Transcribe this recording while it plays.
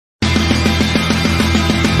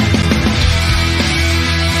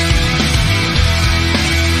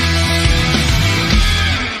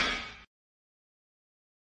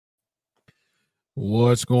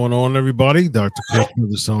What's going on, everybody? Dr. Chris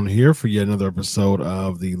Featherstone here for yet another episode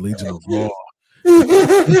of the Legion of Raw.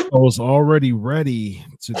 I was already ready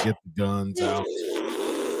to get the guns out.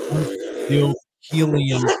 Still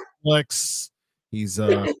helium flex. He's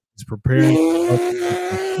preparing to get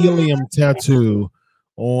the helium tattoo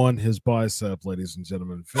on his bicep, ladies and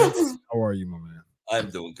gentlemen. Vince, how are you, my man?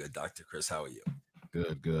 I'm doing good, Dr. Chris. How are you?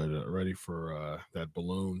 Good. Ready for that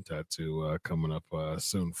balloon tattoo coming up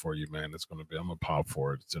soon for you, man. I'm gonna pop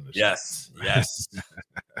for it. Yes.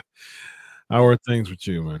 How are things with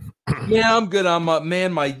you, man? Yeah, I'm good. I'm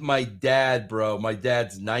man, my dad, bro. My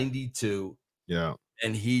dad's 92. Yeah.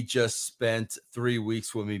 And he just spent 3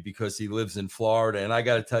 weeks with me because he lives in Florida. And I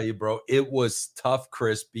gotta tell you, bro, it was tough,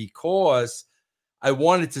 Chris, because I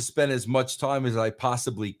wanted to spend as much time as I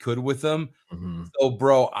possibly could with him. Mm-hmm. So,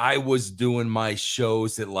 bro, I was doing my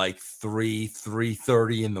shows at like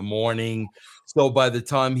 3:30 in the morning. So by the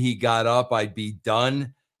time he got up, I'd be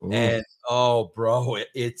done. Ooh. And oh, bro,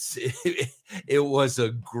 it was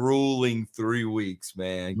a grueling 3 weeks,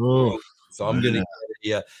 man. So I'm gonna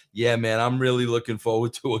yeah, man. I'm really looking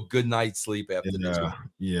forward to a good night's sleep after this.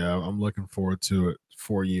 Yeah, I'm looking forward to it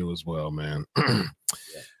for you as well, man.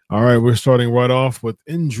 All right, we're starting right off with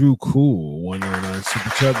Andrew Cool 199 Super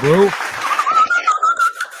Chat, bro.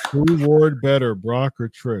 Who ward better, Brock or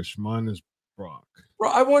Trish? Mine is Brock. Bro,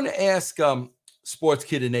 I want to ask Sports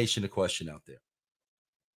Kid and Nation a question out there,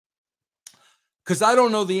 because I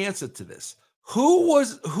don't know the answer to this.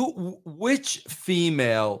 Which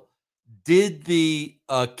female did the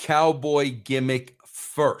cowboy gimmick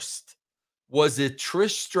first? Was it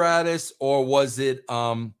Trish Stratus or was it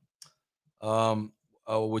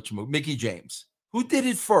Mickey James? Who did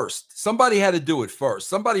it first? Somebody had to do it first.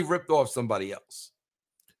 Somebody ripped off somebody else.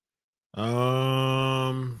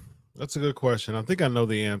 That's a good question. I think I know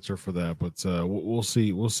the answer for that, but we'll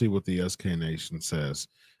see. We'll see what the SK Nation says.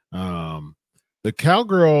 The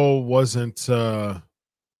cowgirl wasn't that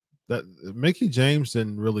Mickey James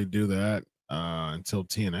didn't really do that until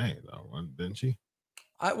TNA, though, didn't she?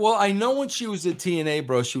 I know when she was at TNA,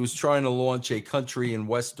 bro, she was trying to launch a country and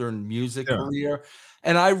Western music career.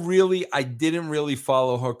 And I didn't really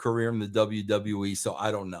follow her career in the WWE, so I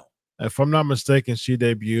don't know. If I'm not mistaken, she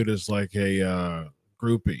debuted as like a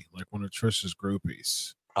groupie, like one of Trish's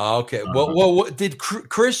groupies. Okay. Well, did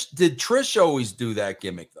Trish always do that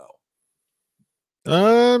gimmick though?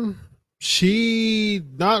 She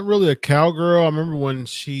not really a cowgirl. I remember when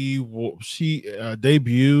she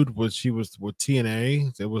debuted. She was with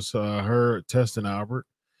TNA. It was her, Test and Albert,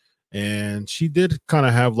 and she did kind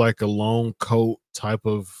of have like a long coat type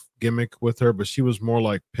of gimmick with her, but she was more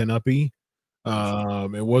like pinup-y.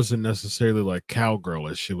 It wasn't necessarily like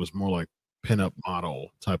cowgirlish. It was more like pinup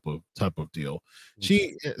model type of deal.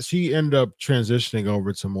 She ended up transitioning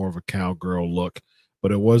over to more of a cowgirl look,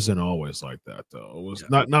 but it wasn't always like that though. It was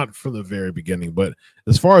not from the very beginning, but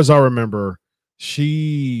as far as I remember,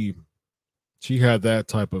 she had that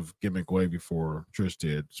type of gimmick way before Trish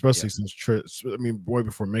did, especially since way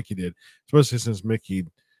before Mickey did, especially since Mickey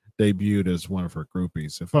debuted as one of her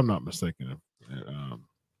groupies, if I'm not mistaken.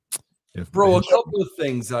 Bro, a couple of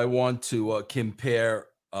things I want to compare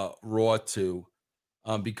Raw to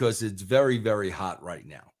because it's very, very hot right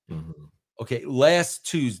now. Mm-hmm. Okay, last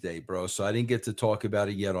Tuesday, bro, so I didn't get to talk about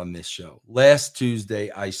it yet on this show. Last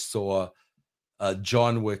Tuesday, I saw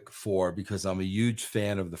John Wick 4 because I'm a huge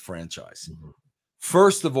fan of the franchise. Mm-hmm.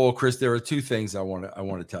 First of all, Chris, there are two things I want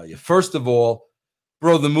to tell you. First of all,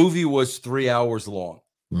 bro, the movie was 3 hours long,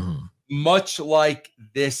 much like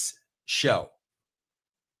this show.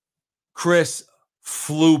 Chris,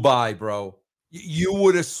 flew by, bro. You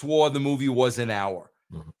would have swore the movie was an hour.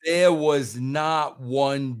 There was not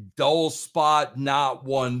one dull spot, not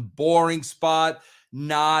one boring spot,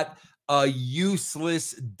 not a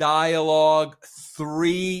useless dialogue.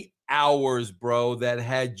 3 hours, bro, that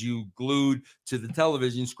had you glued to the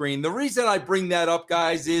television screen. The reason I bring that up,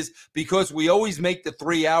 guys, is because we always make the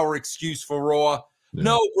 3-hour excuse for Raw. Yeah.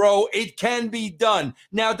 No, bro, it can be done.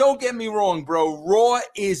 Now, don't get me wrong, bro. Raw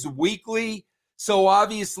is weekly. So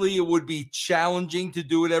obviously it would be challenging to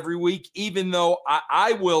do it every week, even though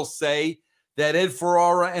I will say that Ed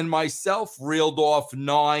Ferrara and myself reeled off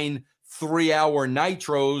 9 3-hour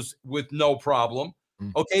nitros with no problem.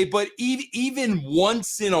 Okay, but even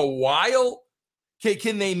once in a while,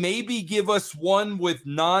 can they maybe give us one with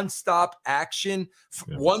nonstop action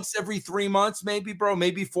once every 3 months, maybe, bro,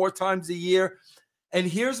 maybe 4 times a year? And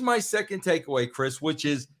here's my second takeaway, Chris, which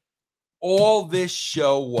is all this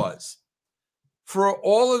show was. For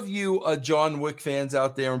all of you John Wick fans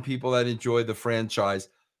out there and people that enjoy the franchise,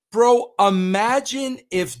 Bro, imagine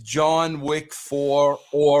if John Wick 4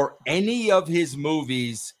 or any of his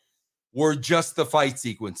movies were just the fight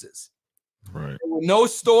sequences. Right. There were no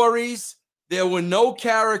stories. There were no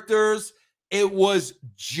characters. It was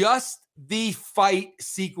just the fight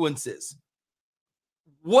sequences.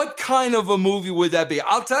 What kind of a movie would that be?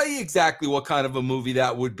 I'll tell you exactly what kind of a movie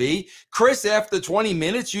that would be. Chris, after 20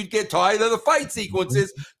 minutes, you'd get tired of the fight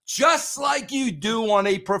sequences, just like you do on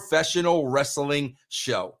a professional wrestling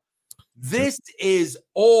show. This is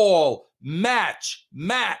all match,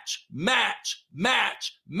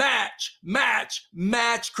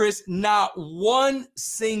 Chris. Not one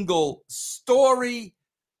single story,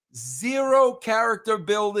 zero character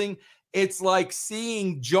building. It's like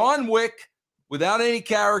seeing John Wick without any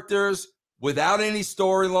characters, without any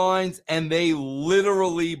storylines, and they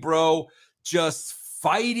literally, bro, just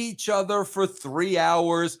fight each other for 3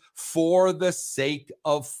 hours for the sake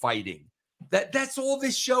of fighting. That's all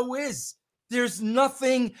this show is. There's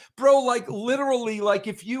nothing, bro, like literally, like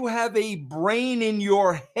if you have a brain in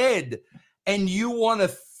your head and you want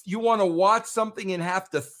to watch something and have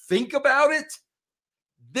to think about it,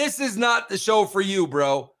 this is not the show for you,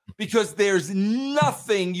 bro, because there's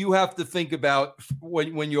nothing you have to think about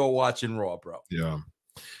when you're watching Raw, bro. Yeah.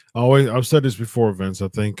 I've said this before, Vince. I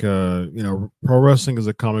think pro wrestling is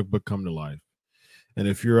a comic book come to life. And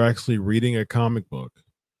if you're actually reading a comic book,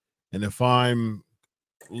 and if I'm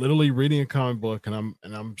literally reading a comic book and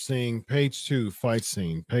I'm seeing page 2 fight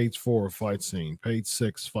scene, page 4 fight scene, page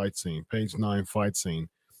 6 fight scene, page 9 fight scene,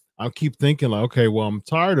 I'll keep thinking like, okay, well, I'm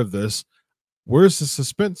tired of this. Where's the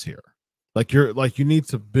suspense here? You need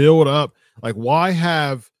to build up. Like, why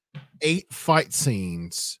have 8 fight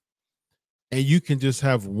scenes and you can just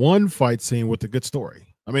have one fight scene with a good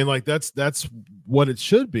story? I mean, like that's what it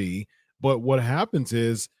should be. But what happens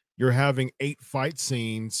is you're having 8 fight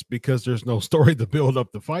scenes because there's no story to build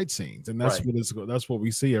up the fight scenes, and that's that's what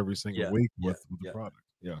we see every single week with the product.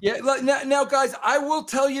 Now, guys, I will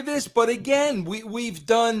tell you this, but again, we've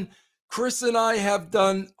done. Chris and I have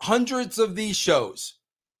done hundreds of these shows.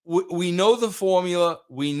 We know the formula,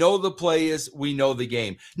 we know the players, we know the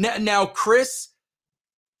game. Now, Chris,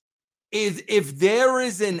 if there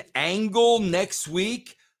is an angle next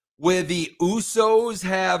week where the Usos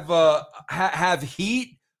have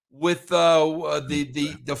heat with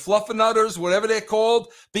the Fluffernutters, whatever they're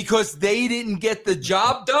called, because they didn't get the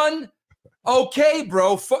job done, okay,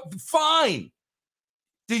 bro, fine.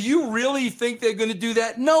 Do you really think they're going to do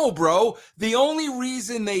that? No, bro. The only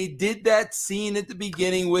reason they did that scene at the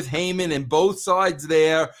beginning with Heyman and both sides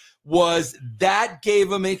there was that gave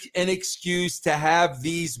them an excuse to have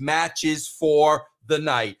these matches for the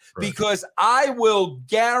night. Right. Because I will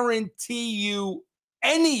guarantee you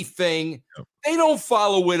anything, they don't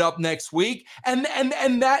follow it up next week. And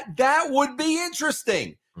that would be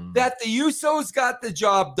interesting. Mm-hmm. That the Usos got the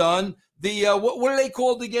job done. The what are they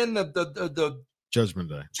called again? The Judgment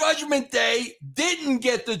Day. Judgment Day didn't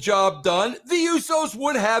get the job done. The Usos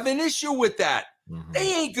would have an issue with that. Mm-hmm.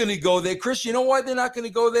 They ain't going to go there, Chris. You know why they're not going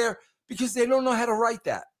to go there? Because they don't know how to write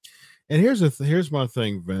that. And here's my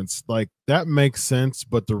thing, Vince. Like, that makes sense,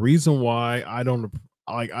 but the reason why I don't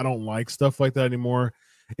like stuff like that anymore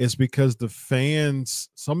is because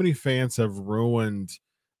so many fans have ruined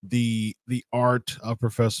the art of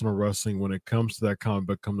professional wrestling when it comes to that comic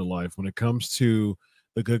book come to life, when it comes to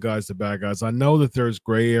the good guys, the bad guys. I know that there's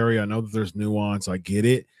gray area. I know that there's nuance. I get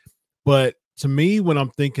it. But to me, when I'm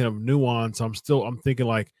thinking of nuance, I'm thinking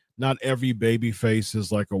like not every baby face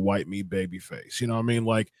is like a white meat baby face. You know what I mean?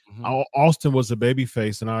 Like Austin was a baby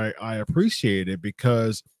face, and I appreciate it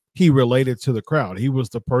because he related to the crowd. He was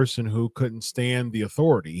the person who couldn't stand the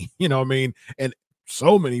authority. You know what I mean? And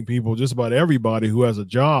so many people, just about everybody who has a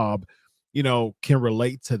job, can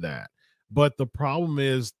relate to that. But the problem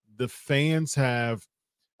is the fans have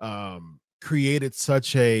created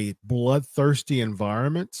such a bloodthirsty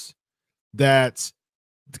environment that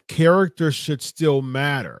the characters should still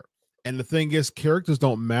matter. And the thing is, characters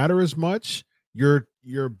don't matter as much. You're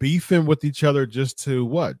beefing with each other just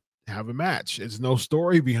to have a match. It's no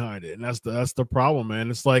story behind it, and that's the problem, man.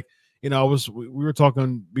 It's like, we were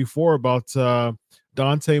talking before about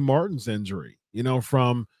Dante Martin's injury,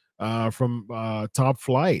 from Top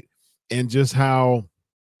Flight, and just how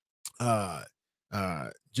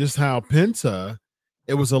Penta,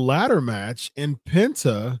 it was a ladder match, and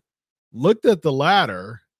Penta looked at the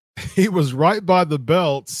ladder. He was right by the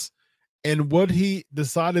belts, and what he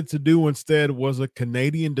decided to do instead was a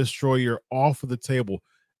Canadian destroyer off of the table.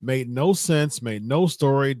 Made no sense, made no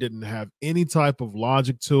story, didn't have any type of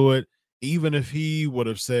logic to it. Even if he would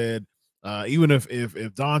have said, even if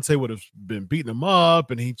Dante would have been beating him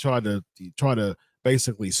up and he tried to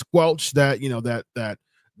basically squelch that,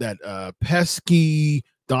 pesky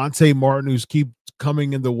Dante Martin who's keep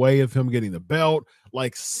coming in the way of him getting the belt,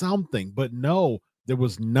 like something. But no, there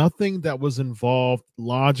was nothing that was involved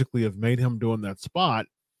logically of made him doing that spot.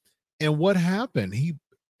 And what happened? He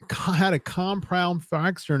had a compound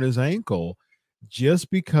fracture in his ankle just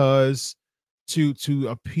because to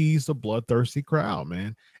appease the bloodthirsty crowd,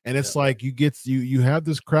 man. And it's like you have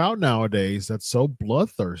this crowd nowadays that's so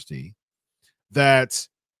bloodthirsty that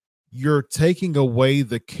you're taking away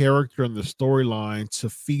the character and the storyline to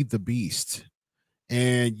feed the beast.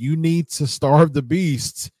 And you need to starve the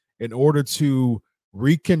beast in order to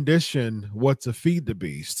recondition what to feed the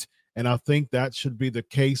beast. And I think that should be the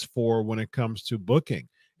case for when it comes to booking.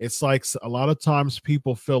 It's like a lot of times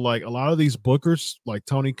people feel like a lot of these bookers, like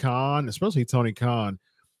Tony Khan, especially Tony Khan,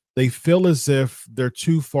 they feel as if they're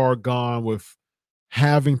too far gone with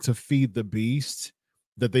having to feed the beast,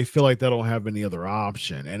 that they feel like they don't have any other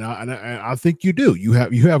option. And I think you do. You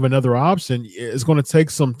have another option. It's going to take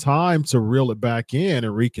some time to reel it back in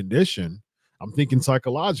and recondition. I'm thinking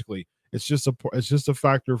psychologically. It's just a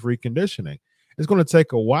factor of reconditioning. It's going to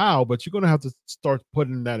take a while, but you're going to have to start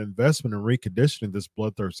putting that investment in reconditioning this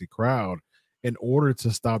bloodthirsty crowd in order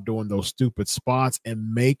to stop doing those stupid spots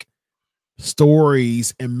and make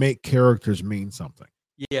stories and make characters mean something.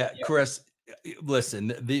 Yeah, Chris,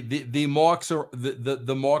 listen, the marks are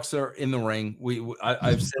the marks are in the ring.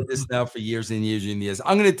 I've said this now for years and years and years.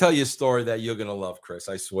 I'm going to tell you a story that you're going to love, Chris.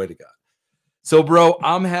 I swear to God. So, bro,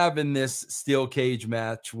 I'm having this steel cage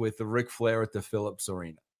match with the Ric Flair at the Phillips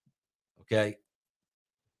Arena. Okay.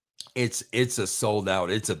 It's a sold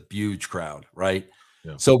out. It's a huge crowd, right?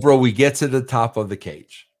 Yeah. So, bro, we get to the top of the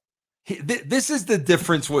cage. This is the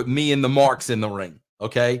difference with me and the marks in the ring.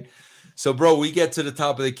 Okay. So, bro, we get to the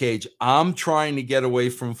top of the cage. I'm trying to get away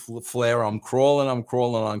from Flair. I'm crawling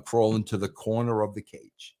to the corner of the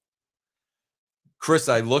cage. Chris,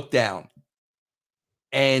 I look down,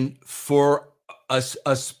 and for a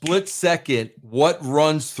split second, what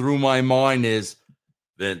runs through my mind is,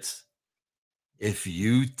 Vince, if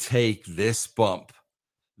you take this bump,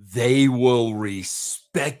 they will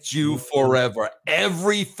respect you forever.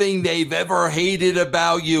 Everything they've ever hated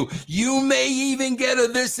about you. You may even get a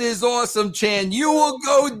 "This is awesome" chant. You will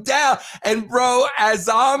go down. And bro, as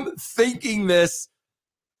I'm thinking this,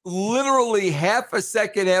 literally half a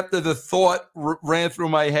second after the thought ran through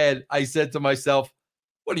my head, I said to myself,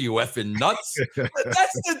 what are you, effing nuts?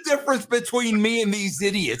 That's the difference between me and these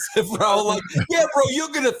idiots, bro. Like, yeah, bro, you're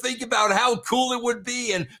going to think about how cool it would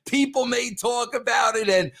be, and people may talk about it,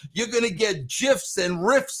 and you're going to get GIFs and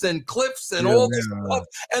riffs and clips and all this stuff.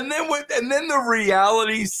 And then the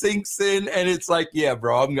reality sinks in, and it's like, yeah,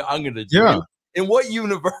 bro, I'm going to do it. In what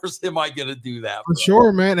universe am I going to do that, bro? For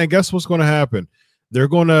sure, man. And guess what's going to happen? They're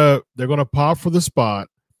going to pop for the spot,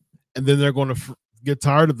 and then they're going to get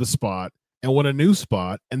tired of the spot and want a new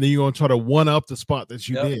spot, and then you're going to try to one up the spot that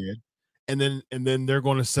you did, and then they're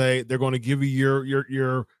going to say, they're going to give you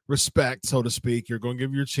your respect, so to speak. You're going to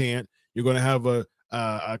give your chant. You're going to have a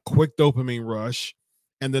quick dopamine rush,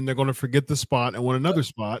 and then they're going to forget the spot and want another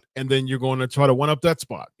spot, and then you're going to try to one up that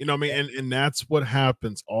spot. You know what I mean? And that's what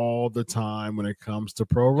happens all the time when it comes to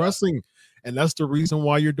pro wrestling, and that's the reason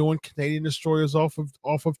why you're doing Canadian Destroyers off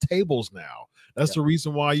of tables now. That's the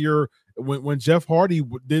reason why when Jeff Hardy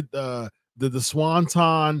did the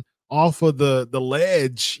swanton off of the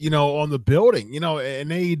ledge, on the building, in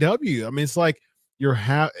AEW. I mean, it's like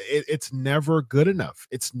it's never good enough.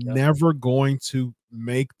 It's never going to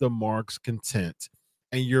make the marks content,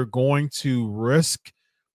 and you're going to risk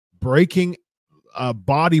breaking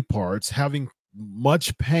body parts, having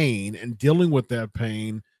much pain, and dealing with that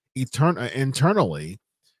pain internally,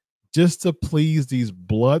 just to please these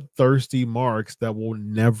bloodthirsty marks that will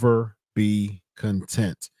never be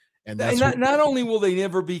content. And that's not only will they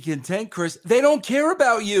never be content, Chris, they don't care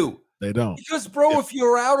about you. They don't. Because, bro, if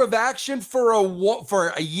you're out of action for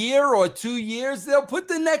a year or 2 years, they'll put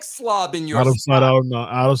the next slob in your out of sight, out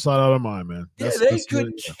of mind, man. They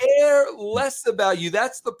could care less about you.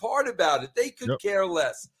 That's the part about it. They could care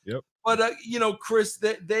less. Yep. But Chris,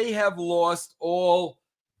 they have lost all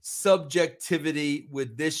subjectivity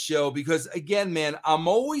with this show, because, again, man, I'm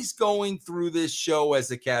always going through this show as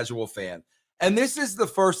a casual fan. And this is the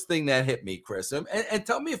first thing that hit me, Chris. And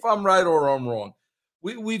tell me if I'm right or I'm wrong.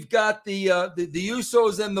 We've got the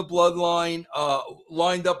Usos and the Bloodline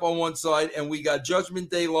lined up on one side, and we got Judgment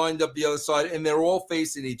Day lined up the other side, and they're all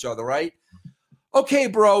facing each other, right? Okay,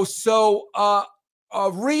 bro. So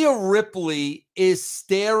Rhea Ripley is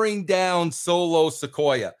staring down Solo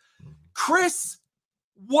Sikoa. Chris,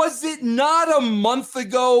 Was it not a month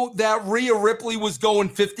ago that Rhea Ripley was going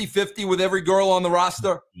 50-50 with every girl on the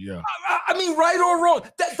roster? Yeah. I mean, right or wrong,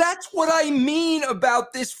 that's what I mean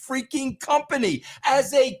about this freaking company.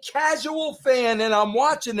 As a casual fan, and I'm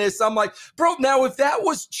watching this, I'm like, bro, now if that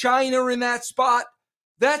was China in that spot,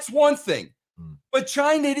 that's one thing. But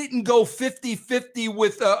China didn't go 50-50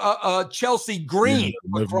 with Chelsea Green,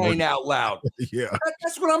 for crying out loud. Yeah.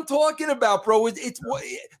 That's what I'm talking about, bro.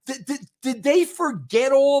 Did they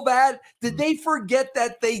forget all that? Did they forget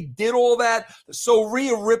that they did all that? So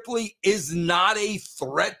Rhea Ripley is not a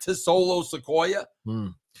threat to Solo Sikoa?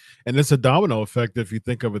 And it's a domino effect if you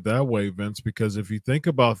think of it that way, Vince, because if you think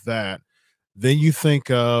about that, then you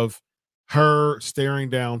think of her staring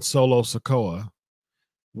down Solo Sikoa,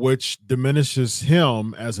 which diminishes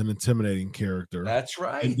him as an intimidating character. That's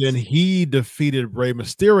right. And then he defeated Rey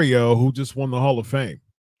Mysterio, who just won the Hall of Fame.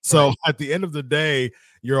 So at the end of the day,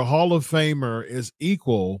 your Hall of Famer is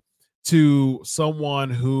equal to someone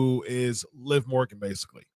who is Liv Morgan,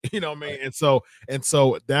 basically. You know what I mean? And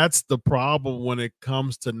so that's the problem when it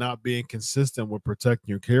comes to not being consistent with protecting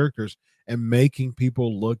your characters and making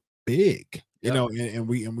people look big. You know, and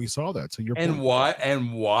we saw that. So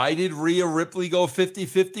why did Rhea Ripley go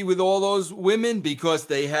 50-50 with all those women? Because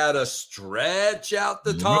they had to stretch out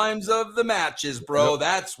the times of the matches, bro.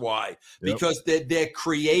 That's why. Because they're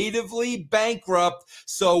creatively bankrupt.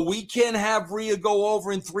 So we can't have Rhea go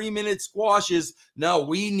over in 3-minute squashes. No,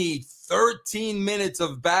 we need 13 minutes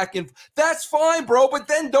of back and that's fine, bro. But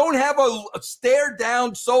then don't have a stare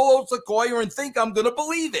down Solo Sikoa and think I'm gonna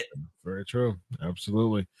believe it. Very true.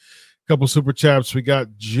 Absolutely. Couple super chats. We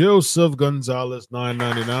got Joseph Gonzalez,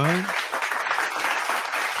 $9.99.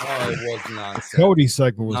 Oh, it was nonsense. Cody's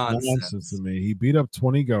segment was nonsense to me. He beat up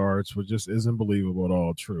 20 guards, which just isn't believable at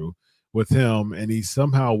all. True with him, and he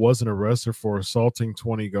somehow wasn't arrested for assaulting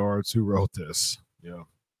 20 guards. Who wrote this? Yeah,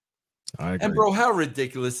 I agree. And bro, how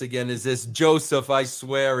ridiculous again is this, Joseph? I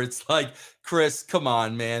swear, it's like, Chris, come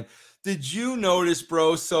on, man. Did you notice,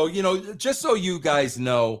 bro? So just so you guys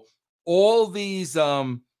know, all these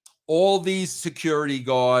security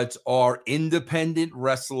guards are independent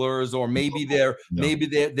wrestlers, or maybe they're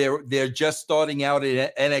just starting out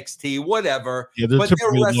at NXT, whatever. Yeah, they're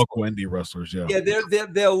typically local indie wrestlers. Yeah,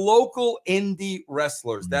 they're local indie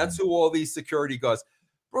wrestlers. That's who all these security guards.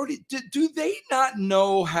 Bro, do they not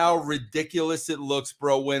know how ridiculous it looks,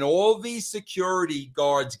 bro, when all these security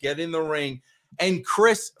guards get in the ring and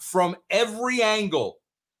Chris, from every angle,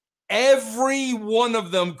 every one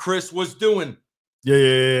of them, Chris, was doing.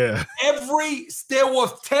 Yeah. There were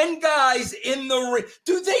 10 guys in the ring.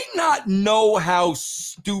 Do they not know how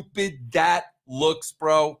stupid that looks,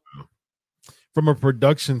 bro? From a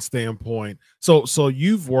production standpoint, so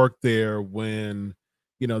you've worked there when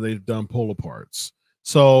they've done pull aparts.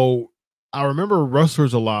 So I remember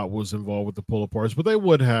wrestlers a lot was involved with the pull aparts, but they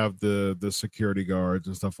would have the security guards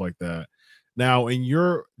and stuff like that. Now, in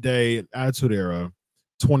your day, Attitude Era,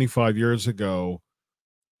 25 years ago,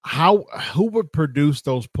 who would produce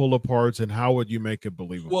those pull aparts and how would you make it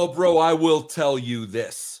believable? Well, bro, I will tell you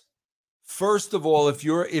this. First of all,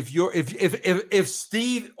 if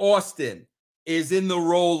Steve Austin is in the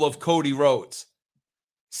role of Cody Rhodes,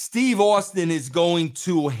 Steve Austin is going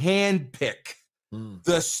to handpick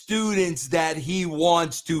the students that he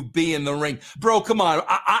wants to be in the ring. Bro, come on.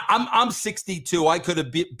 I'm 62. I could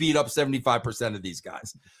have beat up 75% of these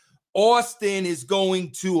guys. Austin is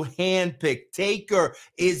going to handpick. Taker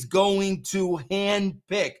is going to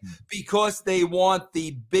handpick because they want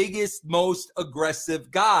the biggest, most aggressive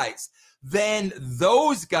guys. Then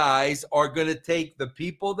those guys are going to take the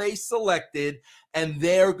people they selected and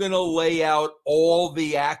they're going to lay out all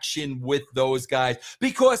the action with those guys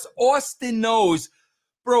because Austin knows,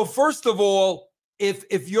 bro, first of all,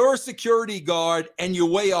 if you're a security guard and you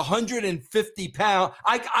weigh 150 pounds,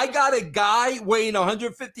 I got a guy weighing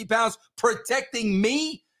 150 pounds protecting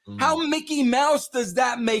me. How Mickey Mouse does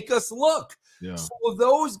that make us look? Yeah. So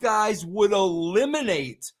those guys would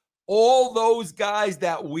eliminate all those guys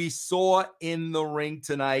that we saw in the ring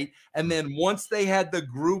tonight. And then once they had the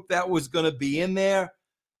group that was going to be in there,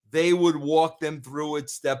 they would walk them through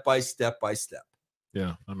it step by step by step.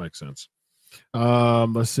 Yeah, that makes sense.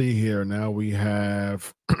 Let's see here. Now we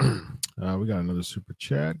have we got another super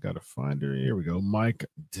chat. Got to find her. Here we go. Mike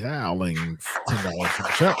Dowling, $10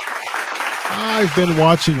 super chat. I've been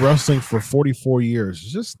watching wrestling for 44 years.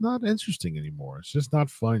 It's just not interesting anymore. It's just not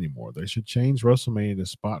fun anymore. They should change WrestleMania to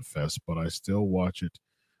Spot Fest, but I still watch it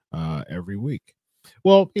every week.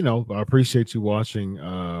 Well, I appreciate you watching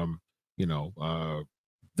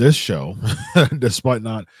this show, despite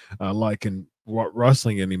not liking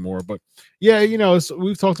wrestling anymore. But yeah,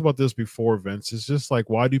 we've talked about this before, Vince. It's just like,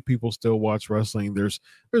 why do people still watch wrestling? There's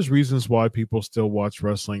reasons why people still watch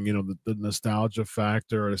wrestling. The nostalgia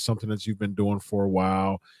factor is something that you've been doing for a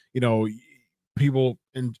while. People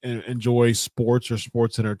enjoy sports or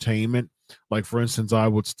sports entertainment. Like, for instance, I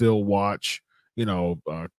would still watch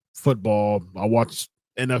football. I watched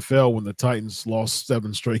NFL when the Titans lost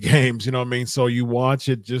 7 straight games. You know what I mean? So you watch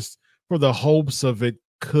it just for the hopes of it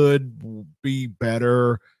could be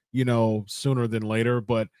better, sooner than later.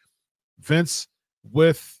 But Vince,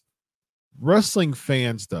 with wrestling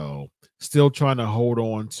fans though, still trying to hold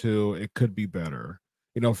on to it could be better.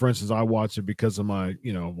 For instance, I watch it because of my,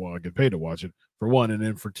 I get paid to watch it for one, and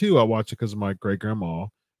then for two, I watch it because of my great grandma,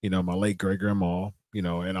 my late great grandma, in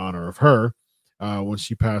honor of her. When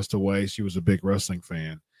she passed away, she was a big wrestling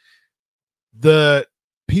fan. The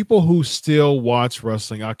people who still watch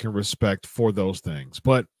wrestling, I can respect for those things.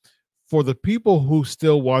 But for the people who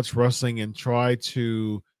still watch wrestling and try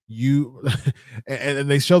to and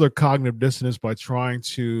they show their cognitive dissonance by trying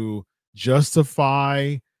to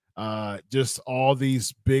justify just all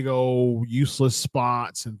these big old useless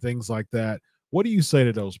spots and things like that. What do you say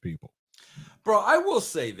to those people? Bro, I will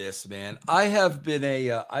say this, man. I have been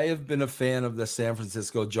a fan of the San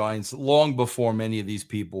Francisco Giants long before many of these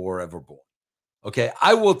people were ever born. Okay,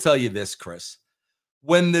 I will tell you this, Chris.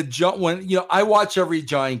 When I watch every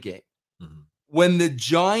Giant game. Mm-hmm. When the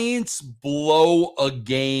Giants blow a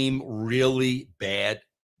game really bad,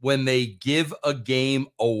 when they give a game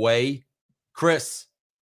away, Chris,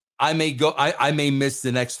 I may miss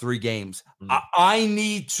the next 3 games. Mm-hmm. I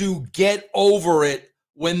need to get over it.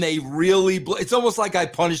 When they really it's almost like I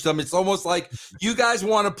punished them. It's almost like, you guys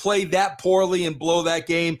want to play that poorly and blow that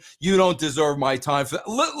game. You don't deserve my time.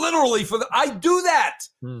 Literally, I do that.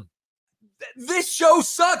 This show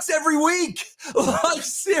sucks every week. Like,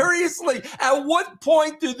 seriously, at what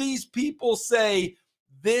point do these people say,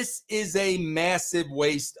 this is a massive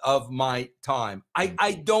waste of my time?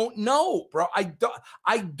 I don't know, bro.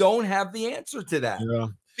 I don't have the answer to that. Yeah.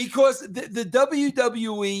 Because the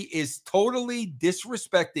WWE is totally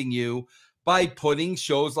disrespecting you by putting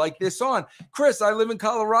shows like this on. Chris, I live in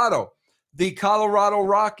Colorado. The Colorado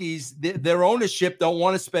Rockies, their ownership don't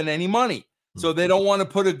want to spend any money. So they don't want to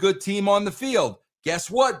put a good team on the field. Guess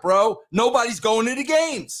what, bro? Nobody's going to the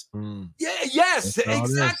games. Yeah, yes,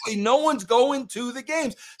 exactly. No one's going to the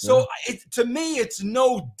games. So to me, it's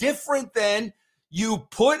no different than you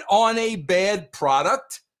put on a bad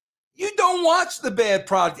product. You don't watch the bad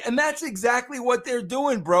product. And that's exactly what they're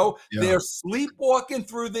doing, bro. Yeah. They're sleepwalking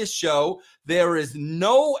through this show. There is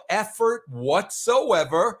no effort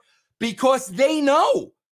whatsoever because they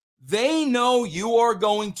know you are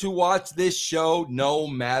going to watch this show no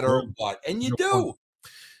matter what. And you do.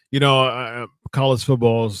 College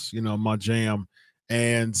football is, my jam.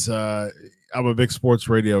 And I'm a big sports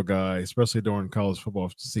radio guy, especially during college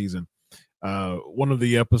football season. One of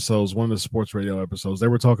the sports radio episodes, they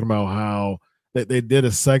were talking about how they did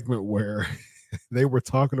a segment where they were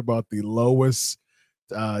talking about the lowest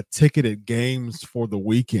ticketed games for the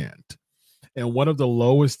weekend. And one of the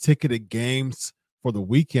lowest ticketed games for the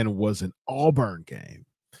weekend was an Auburn game.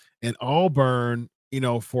 And Auburn,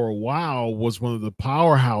 for a while was one of the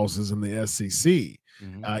powerhouses in the SEC,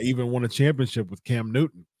 even won a championship with Cam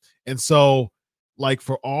Newton. And so, like,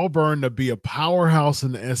 for Auburn to be a powerhouse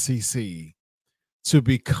in the SEC, to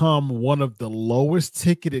become one of the lowest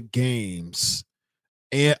ticketed games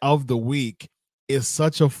of the week is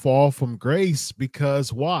such a fall from grace,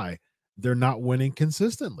 because why? They're not winning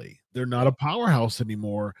consistently. They're not a powerhouse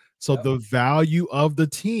anymore. So the value of the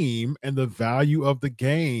team and the value of the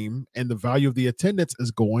game and the value of the attendance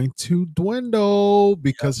is going to dwindle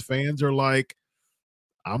because fans are like,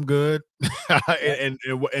 I'm good. and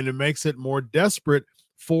it makes it more desperate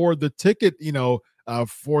for the ticket,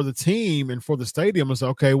 for the team and for the stadium. It's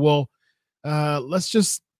okay, well, let's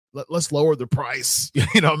lower the price,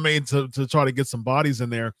 to try to get some bodies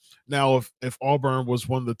in there. Now, if Auburn was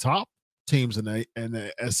one of the top teams in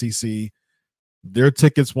the SEC, their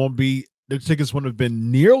tickets wouldn't have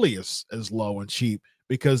been nearly as low and cheap,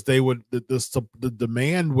 because the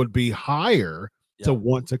demand would be higher to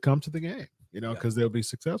want to come to the game, because they'll be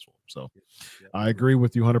successful. So I agree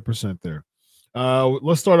with you 100% there.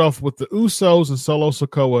 Let's start off with the Usos and Solo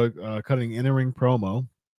Sikoa cutting in-ring promo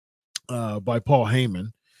by Paul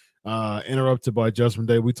Heyman, interrupted by Judgment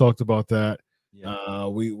Day. We talked about that.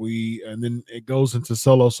 And then it goes into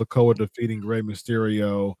Solo Sikoa defeating Rey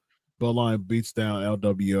Mysterio. Bloodline beats down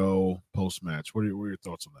LWO post match. What are your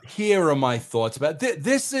thoughts on that? Here are my thoughts about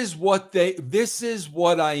this. Is what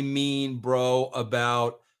I mean, bro,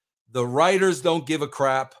 about the writers don't give a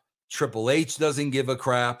crap. Triple H doesn't give a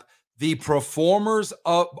crap. The performers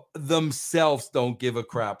of themselves don't give a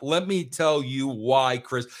crap. Let me tell you why,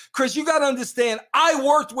 Chris. Chris, you got to understand, I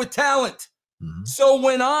worked with talent. So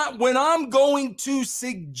when I'm going to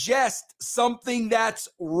suggest something that's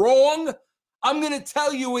wrong, I'm going to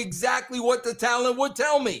tell you exactly what the talent would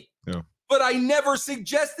tell me. Yeah. But I never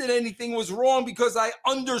suggested anything was wrong because I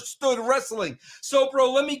understood wrestling. So,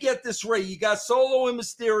 bro, let me get this right. You got Solo and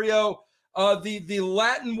Mysterio. The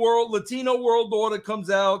Latino World Order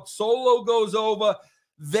comes out. Solo goes over.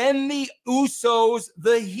 Then the Usos,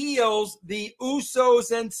 the heels, the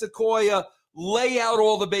Usos and Sequoia lay out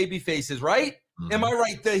all the baby faces, right? Am I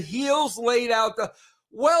right? The heels laid out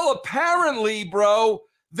well, apparently, bro,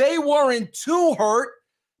 they weren't too hurt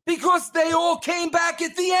because they all came back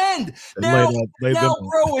at the end. Now,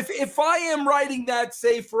 bro, if I am writing that,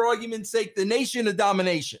 say, for argument's sake, the Nation of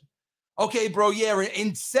Domination. Okay, bro, yeah,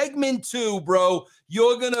 in segment 2, bro,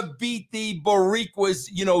 you're going to beat the Boricuas,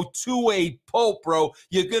 to a pulp, bro.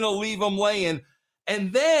 You're going to leave them laying.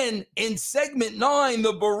 And then in segment 9,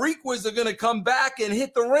 the Boricuas are going to come back and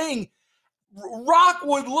hit the ring. Rock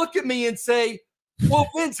would look at me and say, well,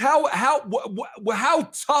 Vince, how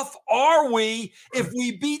tough are we if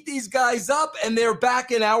we beat these guys up and they're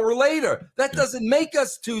back an hour later? That doesn't make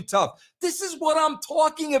us too tough. This is what I'm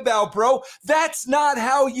talking about, bro. That's not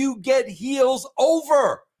how you get heels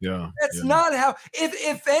over. Yeah. That's not how,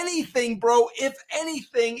 if anything, bro, if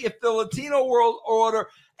the Latino World Order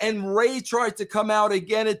and Ray tried to come out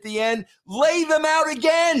again at the end, lay them out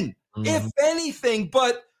again, if anything.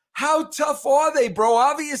 But how tough are they, bro?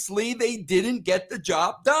 Obviously, they didn't get the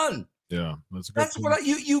job done. Yeah, that's what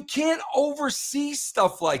you can't oversee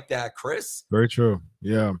stuff like that, Chris. Very true.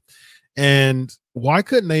 Yeah, and why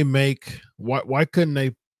couldn't they try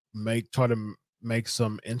to make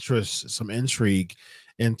some interest, some intrigue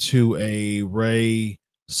into a Ray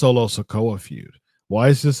Solo Sikoa feud? Why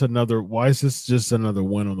is this just another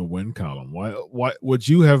win on the win column? Why would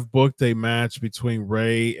you have booked a match between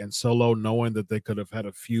Ray and Solo knowing that they could have had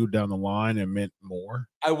a feud down the line and meant more?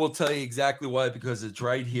 I will tell you exactly why, because it's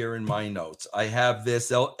right here in my notes. I have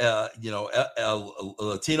this, Latino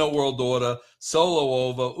World Order, Solo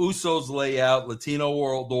over, Usos layout, Latino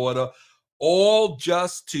World Order, all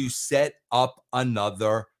just to set up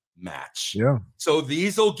another match. Yeah. So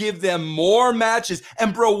these will give them more matches.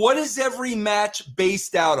 And bro, what is every match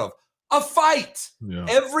based out of? A fight. Yeah.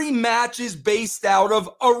 Every match is based out of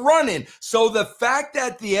a run-in. So the fact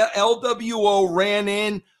that the LWO ran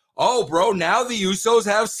in, oh, bro, now the Usos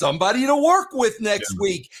have somebody to work with next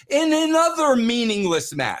week in another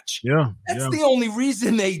meaningless match. Yeah. That's the only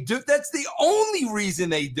reason they do. That's the only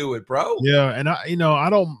reason they do it, bro. Yeah. And I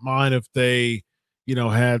don't mind if they,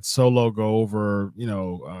 had Solo go over,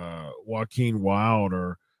 Joaquin Wilde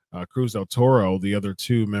or Cruz del Toro, the other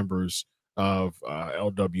two members of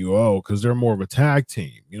LWO, because they're more of a tag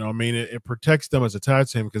team. It protects them as a tag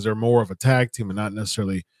team because they're more of a tag team and not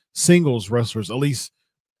necessarily singles wrestlers, at least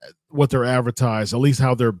what they're advertised, at least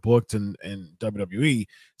how they're booked in WWE.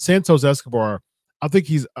 Santos Escobar, I think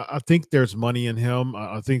there's money in him.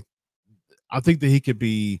 I think that he could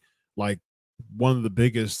be like one of the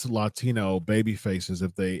biggest Latino baby faces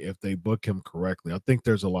if they book him correctly. I think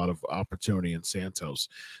there's a lot of opportunity in Santos.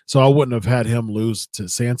 So I wouldn't have had him lose to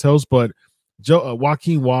Santos, but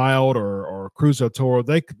Joaquin Wilde or Cruz del Toro,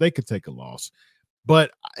 they could take a loss.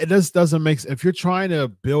 But it just doesn't make sense. If you're trying to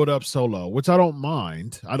build up Solo, which I don't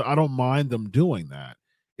mind, I don't mind them doing that.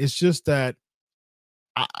 It's just that,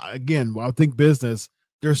 I think business,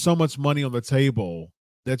 there's so much money on the table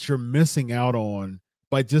that you're missing out on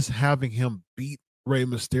by just having him beat Rey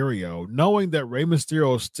Mysterio, knowing that Rey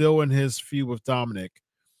Mysterio is still in his feud with Dominic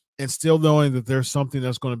and still knowing that there's something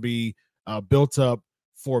that's going to be built up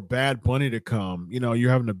for Bad Bunny to come.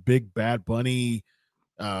 You're having a big Bad Bunny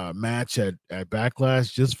match at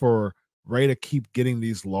Backlash just for Ray to keep getting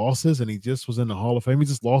these losses, and he just was in the Hall of Fame. He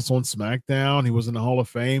just lost on SmackDown. He was in the Hall of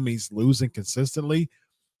Fame. He's losing consistently.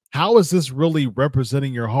 How is this really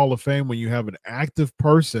representing your Hall of Fame when you have an active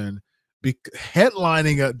person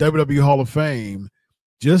headlining a WWE Hall of Fame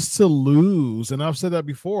just to lose? And I've said that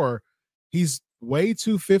before. He's way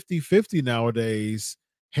too 50-50 nowadays,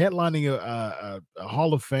 headlining a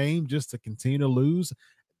Hall of Fame just to continue to lose.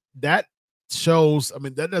 That shows,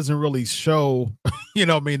 that doesn't really show,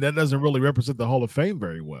 that doesn't really represent the Hall of Fame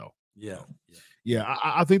very well. Yeah.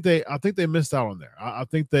 I think they missed out on there. I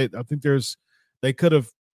think they could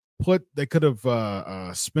have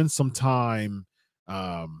spent some time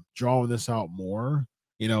drawing this out more,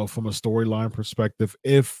 from a storyline perspective,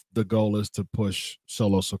 if the goal is to push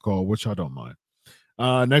Solo Sikoa, which I don't mind.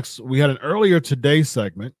 Next, we had an earlier today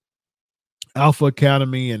segment, Alpha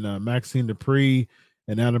Academy and Maxine Dupree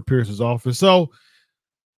and Adam Pearce's office. So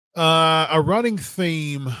a running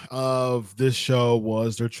theme of this show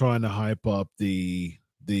was they're trying to hype up the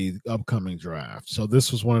upcoming draft. So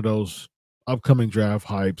this was one of those upcoming draft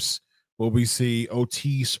hypes. Will we see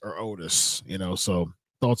Otis or Otis? So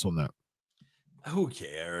thoughts on that? Who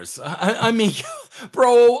cares? I mean,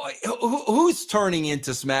 bro, who's turning into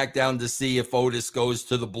SmackDown to see if Otis goes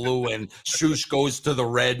to the blue and Shush goes to the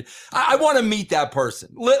red? I want to meet that person.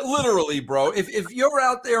 Literally, bro. If you're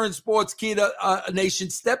out there in Sports Kita Nation,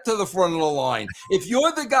 step to the front of the line. If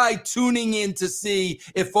you're the guy tuning in to see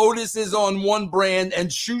if Otis is on one brand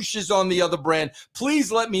and Shush is on the other brand,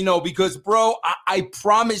 please let me know because, bro, I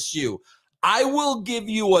promise you, I will give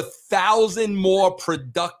you 1,000 more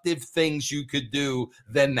productive things you could do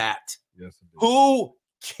than that. Yes, who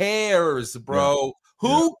cares, bro? Yeah.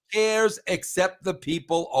 Who cares except the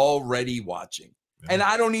people already watching? Yeah. And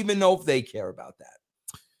I don't even know if they care about that.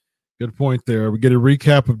 Good point there. We get a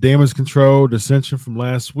recap of Damage Control, Dissension from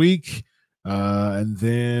last week. And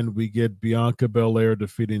then we get Bianca Belair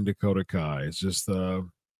defeating Dakota Kai. It's just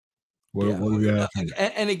what do we have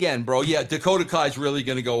here? And again, bro, Dakota Kai is really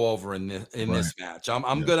going to go over in this match.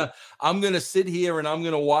 I'm gonna sit here and I'm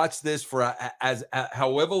gonna watch this for as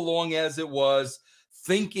however long as it was,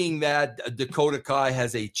 thinking that Dakota Kai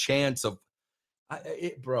has a chance of.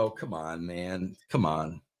 Bro, come on, man, come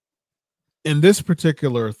on. In this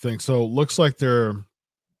particular thing, so it looks like they're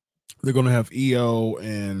going to have EO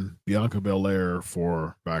and Bianca Belair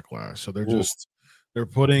for Backlash. So they're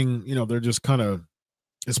putting, they're just kind of.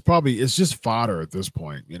 It's just fodder at this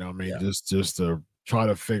point, just to try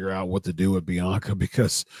to figure out what to do with Bianca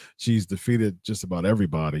because she's defeated just about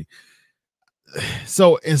everybody.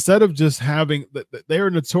 So instead of just having, they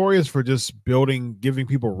are notorious for just giving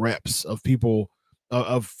people reps of people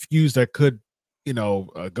of feuds that could,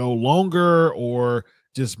 go longer or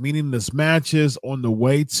just meaningless matches on the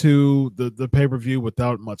way to the pay-per-view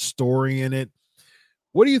without much story in it.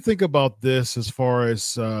 What do you think about this as far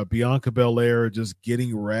as Bianca Belair just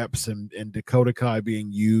getting reps and Dakota Kai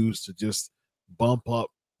being used to just bump up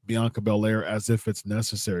Bianca Belair as if it's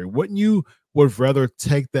necessary? Wouldn't you would rather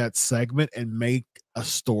take that segment and make a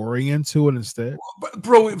story into it instead?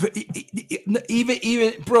 Bro,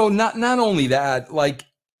 even bro, not only that, like,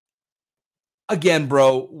 again,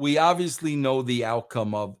 bro, we obviously know the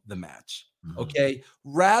outcome of the match. Okay.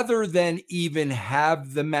 Rather than even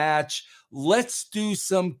have the match, let's do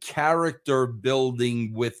some character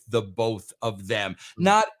building with the both of them.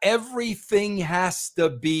 Not everything has to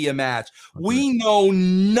be a match. Okay. We know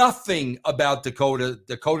nothing about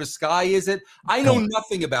Dakota Sky, is it? I know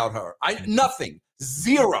nothing about her. Nothing.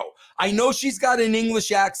 Zero. I know she's got an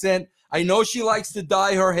English accent. I know she likes to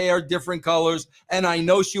dye her hair different colors. And I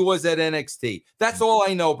know she was at NXT. That's all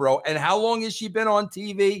I know, bro. And how long has she been on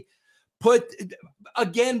TV?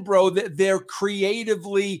 Again, bro, they're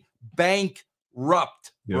creatively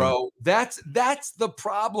bankrupt, bro. Yeah. That's the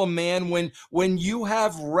problem, man. When you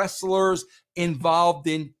have wrestlers involved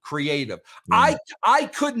in creative, I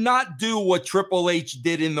could not do what Triple H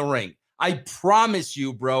did in the ring. I promise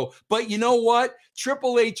you, bro. But you know what?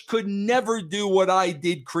 Triple H could never do what I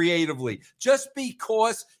did creatively. Just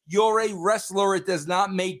because you're a wrestler, it does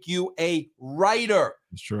not make you a writer.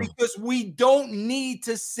 Because we don't need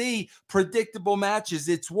to see predictable matches.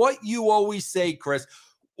 It's what you always say, Chris.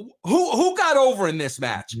 Who got over in this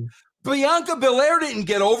match? Bianca Belair didn't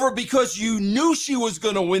get over because you knew she was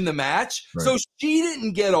going to win the match. Right. So she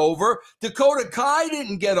didn't get over. Dakota Kai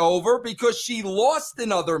didn't get over because she lost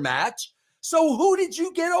another match. So who did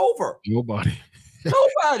you get over? Nobody.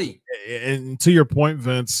 Nobody. And to your point,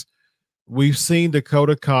 Vince, we've seen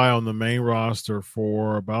Dakota Kai on the main roster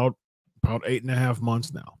for about 8.5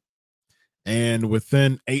 months now. And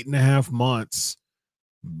within 8.5 months,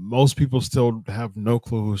 most people still have no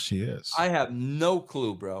clue who she is. I have no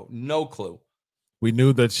clue, bro. No clue. We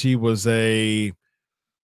knew that she was a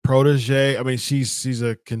protege. I mean, she's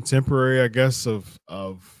a contemporary, I guess, of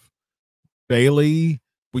Bayley.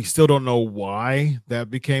 We still don't know why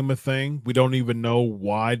that became a thing. We don't even know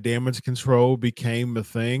why Damage Control became a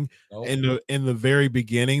thing. Nope. In the very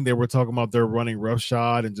beginning, they were talking about they're running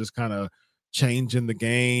roughshod and just kind of changing the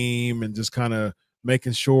game and just kind of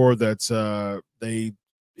making sure that they,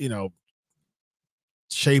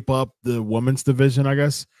 shape up the women's division, I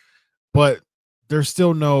guess. But there's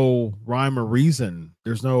still no rhyme or reason.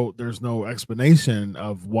 There's no explanation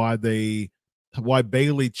of why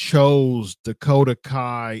Bayley chose Dakota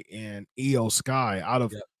Kai and Io Sky out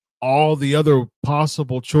of all the other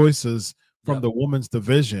possible choices from the women's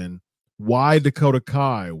division. Why Dakota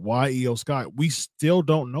Kai? Why Io Sky? We still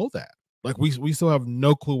don't know that. Like we still have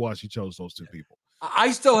no clue why she chose those two people.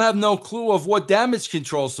 I still have no clue of what damage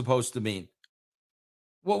control is supposed to mean.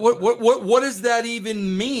 What does that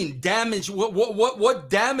even mean? Damage? What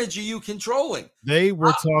damage are you controlling? They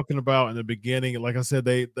were talking about in the beginning, like I said,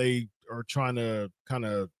 they are trying to kind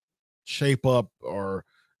of shape up or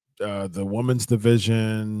the women's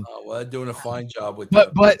division. Oh, well, they're doing a fine job with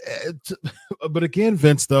that. But again,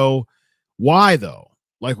 Vince, though, why though?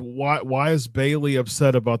 Like why is Bailey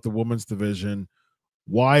upset about the women's division?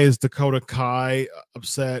 Why is Dakota Kai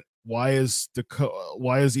upset? Why is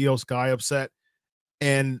Io Sky upset?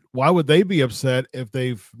 And why would they be upset if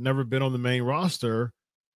they've never been on the main roster?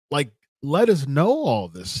 Like, let us know all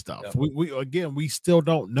this stuff. Yeah. We still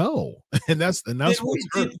don't know, and that's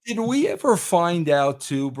did we ever find out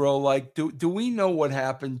too, bro? Like, do we know what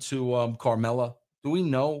happened to Carmella? Do we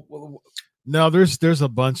know? No, there's a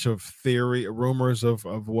bunch of rumors of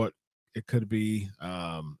what it could be.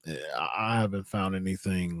 I haven't found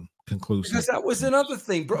anything conclusive. Because that was another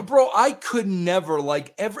thing, bro. I could never,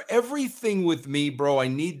 like, everything with me, bro. I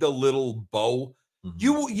need the little bow.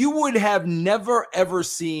 Mm-hmm. You would have never ever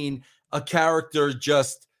seen a character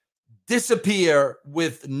just disappear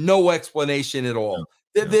with no explanation at all.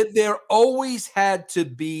 Yeah. There always had to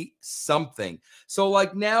be something. So,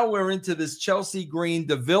 like, now we're into this Chelsea Green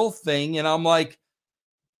DeVille thing, and I'm like,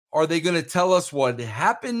 are they going to tell us what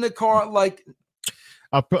happened to Carl? Like,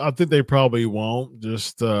 I think they probably won't,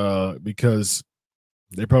 just because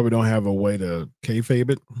they probably don't have a way to kayfabe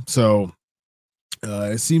it. So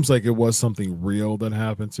it seems like it was something real that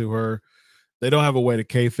happened to her. They don't have a way to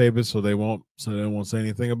kayfabe it, so they won't say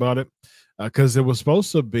anything about it. Because it was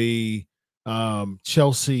supposed to be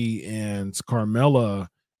Chelsea and Carmella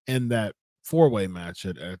in that 4-way match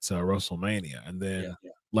at WrestleMania, and then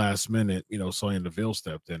last minute, Sonya Deville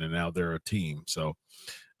stepped in, and now they're a team. So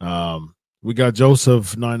we got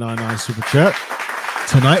Joseph 999 super chat.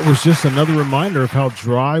 Tonight was just another reminder of how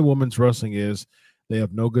dry women's wrestling is. They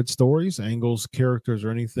have no good stories, angles, characters, or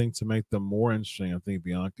anything to make them more interesting. I think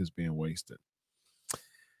Bianca's being wasted.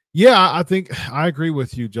 Yeah, I think I agree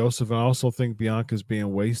with you, Joseph. I also think Bianca's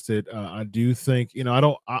being wasted. I do think,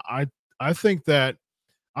 I think that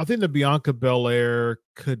Bianca Belair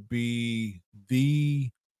could be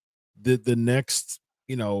the next,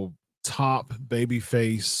 top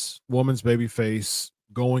babyface, woman's babyface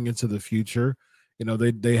going into the future.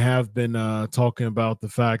 They have been talking about the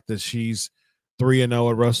fact that she's 3-0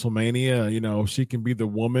 at WrestleMania. She can be the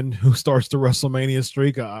woman who starts the WrestleMania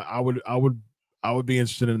streak. I would be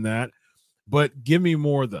interested in that. But give me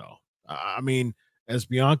more, though. I mean, as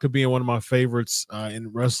Bianca being one of my favorites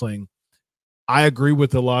in wrestling, I agree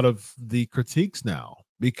with a lot of the critiques now,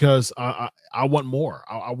 because I want more.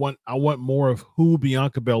 I want more of who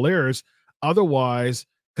Bianca Belair is. Otherwise,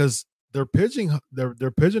 because they're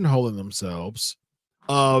pigeonholing themselves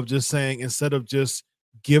of just saying, instead of just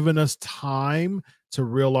giving us time to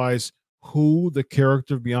realize who the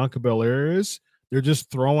character of Bianca Belair is, they're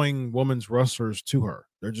just throwing women's wrestlers to her.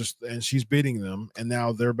 And she's beating them, and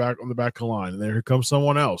now they're back on the back of the line. And here comes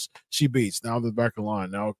someone else. She beats. Now they're back of the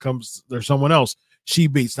line. Now there's someone else. She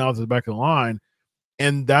beats. Now to the back of the line.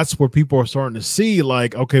 And that's where people are starting to see,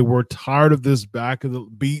 like, okay, we're tired of this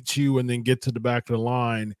beat you and then get to the back of the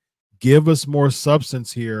line. Give us more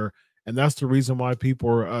substance here. And that's the reason why people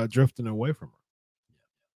are drifting away from her.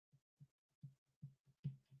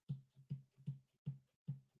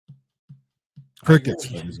 Crickets,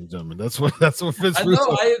 ladies and gentlemen. That's what Vince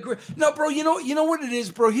Russo. I agree. No, bro. You know what it is,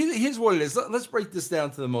 bro. Here's what it is. Let's break this down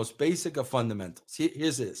to the most basic of fundamentals.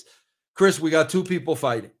 Here's this, Chris. We got two people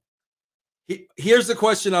fighting. Here's the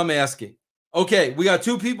question I'm asking. Okay, we got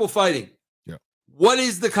two people fighting. Yeah. What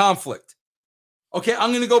is the conflict? Okay, I'm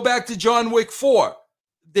going to go back to John Wick 4.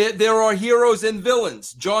 There are heroes and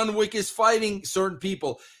villains. John Wick is fighting certain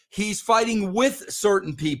people. He's fighting with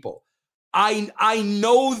certain people. I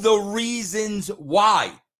know the reasons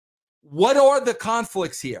why. What are the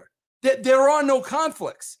conflicts here? There are no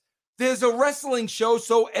conflicts. There's a wrestling show,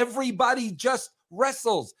 so everybody just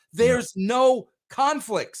wrestles. There's no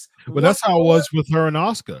conflicts. But that's how it was with her and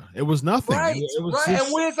Asuka. It was nothing. Right, it was right. Just,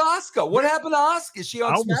 and where's Asuka? What happened to Asuka? Is she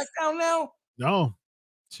on SmackDown now? No,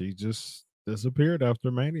 she just disappeared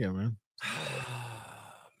after Mania, man.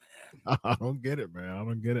 I don't get it, man. I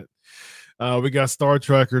don't get it. We got Star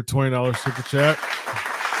Trekker $20 super chat.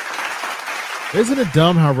 Isn't it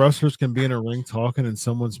dumb how wrestlers can be in a ring talking and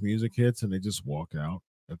someone's music hits and they just walk out?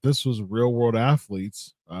 If this was real world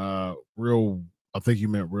athletes, I think you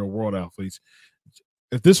meant real world athletes.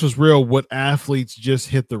 If this was real, would athletes just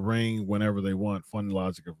hit the ring whenever they want? Funny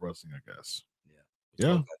logic of wrestling, I guess. Yeah,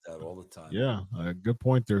 Talk about that all the time. yeah, good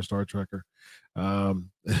point there, Star Trekker.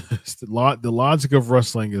 The logic of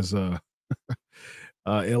wrestling is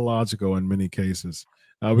illogical in many cases.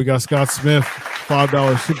 We got Scott Smith,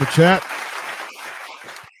 $5 super chat.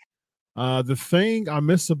 The thing I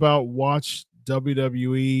miss about watch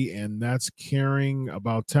WWE, and that's caring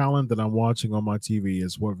about talent that I'm watching on my TV,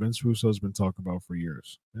 is what Vince Russo has been talking about for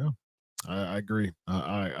years. Yeah, I agree.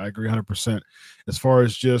 I agree 100%. As far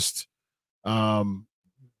as just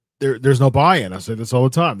there's no buy-in. I say this all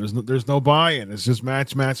the time. There's no buy-in. It's just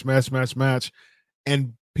match,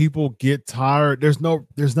 and people get tired. There's not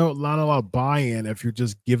a lot of buy-in if you're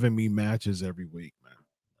just giving me matches every week,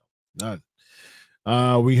 man.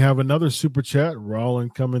 None. We have another super chat.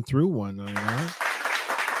 Rollin coming through one.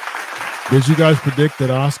 Did you guys predict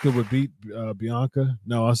that Asuka would beat Bianca?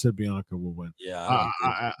 No, I said Bianca would win. Yeah,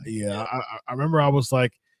 I remember I was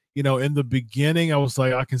like, in the beginning, I was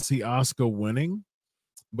like, I can see Asuka winning.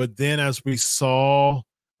 But then as we saw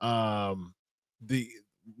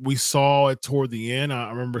we saw it toward the end, I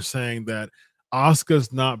remember saying that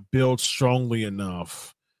Asuka's not built strongly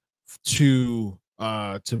enough to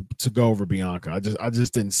go over Bianca. I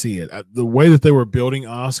just didn't see it. The way that they were building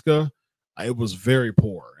Asuka, it was very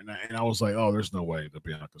poor. And I was like, oh, there's no way that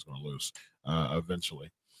Bianca's going to lose eventually.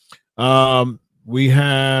 We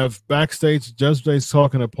have backstage, Judge's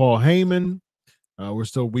talking to Paul Heyman. We're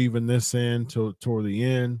still weaving this in toward the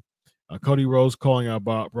end. Cody Rhodes calling out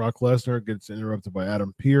Brock Lesnar, gets interrupted by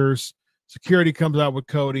Adam Pearce. Security comes out with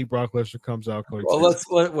Cody. Brock Lesnar comes out. Cody. Well,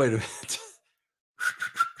 wait a minute.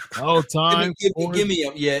 Oh, time. Give me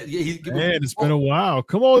him. Yeah. Man, it's been a while.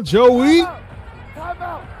 Come on, Joey. Time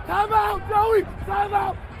out, Joey. Time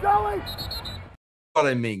out, Joey. What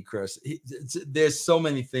I mean, Chris, there's so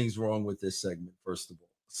many things wrong with this segment, first of all.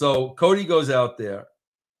 So Cody goes out there.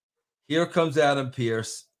 Here comes Adam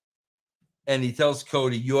Pearce, and he tells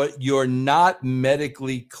Cody, you're not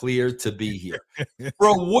medically clear to be here.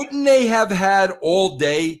 Bro, wouldn't they have had all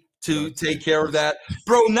day to take care of that?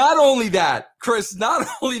 Bro, not only that, Chris, not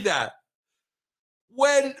only that.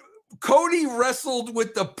 When Cody wrestled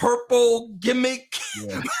with the purple gimmick,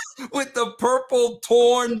 with the purple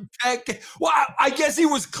torn pec, well, I guess he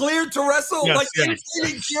was cleared to wrestle. Yes, like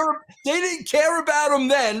they didn't care about him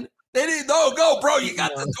then. They didn't. No, go, bro. You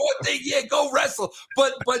got the torn thing. Yeah, go wrestle.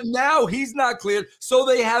 But now he's not cleared. So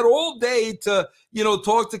they had all day to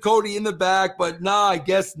talk to Cody in the back. But I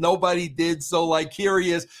guess nobody did. So like here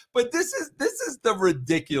he is. But this is the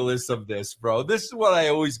ridiculous of this, bro. This is what I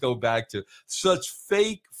always go back to. Such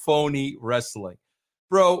fake, phony wrestling.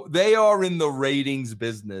 Bro, they are in the ratings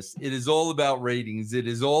business. It is all about ratings. It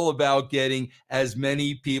is all about getting as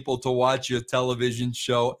many people to watch your television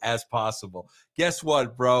show as possible. Guess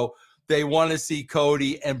what, bro? They want to see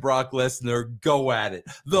Cody and Brock Lesnar go at it.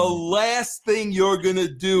 The last thing you're going to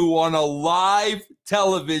do on a live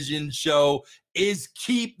television show is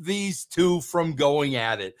keep these two from going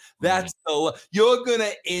at it. You're going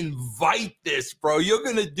to invite this, bro. You're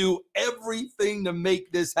going to do everything to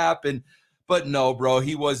make this happen. But no, bro,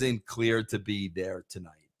 he wasn't cleared to be there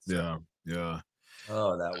tonight. So. Yeah.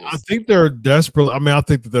 Oh, that was. I think they're desperate. I mean, I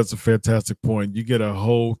think that's a fantastic point. You get a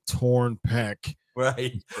whole torn pec.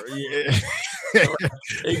 Right. Yeah.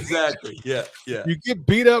 Exactly. Yeah. You get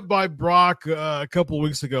beat up by Brock a couple of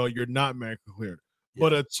weeks ago. You're not medically cleared. Yeah.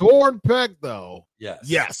 But a torn pec, though.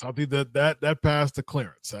 Yes. I think that passed the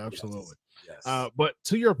clearance. Absolutely. Yes. But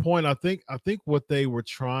to your point, I think what they were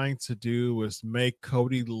trying to do was make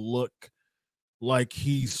Cody look like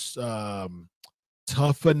he's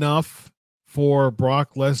tough enough for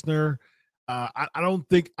Brock Lesnar. I don't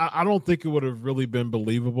think it would have really been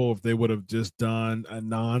believable if they would have just done a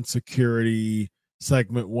non-security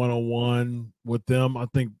segment one-on-one with them. I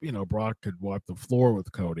think Brock could wipe the floor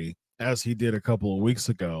with Cody as he did a couple of weeks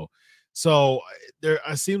ago. So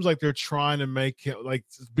it seems like they're trying to make him like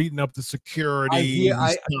beating up the security.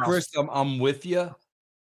 Chris, I'm with you.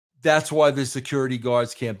 That's why the security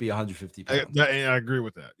guards can't be 150 pounds. I agree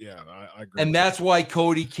with that. Yeah, I agree. And that's why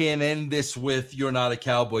Cody can't end this with "You're not a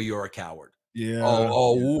cowboy, you're a coward." Yeah.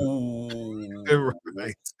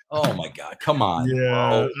 Right. Oh my God! Come on.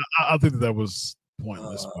 Yeah, I think that was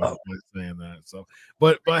pointless by saying that. So,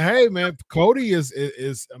 but hey, man, Cody is.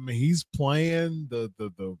 I mean, he's playing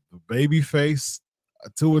the baby face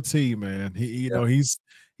to a T, man. He's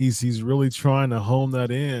really trying to hone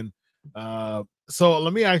that in. So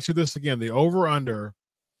let me ask you this again: the over/under.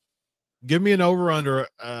 Give me an over/under.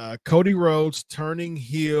 Cody Rhodes turning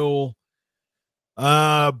heel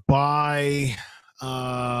by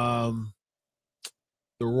the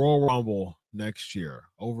Royal Rumble next year.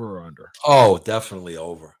 Over or under? Oh, definitely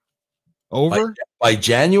over. Over by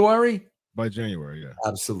January. by January. Yeah.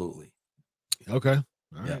 Absolutely. Okay.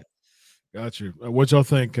 All Yeah. right. Got you. What y'all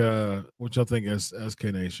think? What y'all think as SK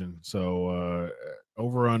Nation? So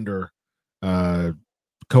over under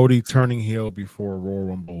Cody turning heel before Royal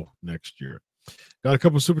Rumble next year. Got a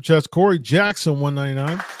couple of super chats. Corey Jackson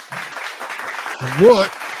 199.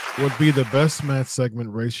 What would be the best match segment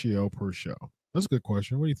ratio per show? That's a good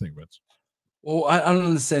question. What do you think, Vince? Well, I don't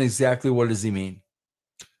understand exactly what does he mean.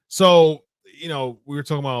 So, we were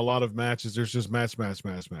talking about a lot of matches. There's just match.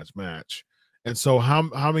 And so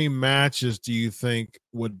how many matches do you think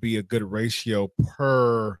would be a good ratio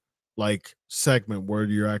per like segment where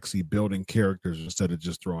you're actually building characters instead of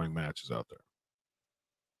just throwing matches out there?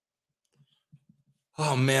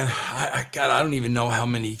 Oh man, I don't even know how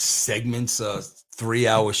many segments a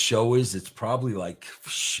 3-hour show is. It's probably like,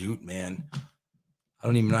 shoot, man. I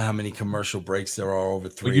don't even know how many commercial breaks there are over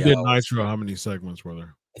 3 hours. You did Nitro. How many segments were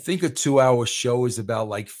there? I think a 2-hour show is about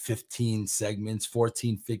like 15 segments,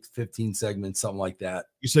 14, 15 segments, something like that.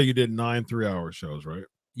 You say you did 9 3-hour shows, right?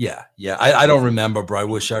 Yeah. I don't remember, bro. I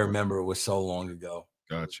wish I remember. It was so long ago.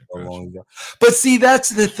 Gotcha. Long ago. But see, that's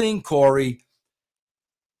the thing, Corey.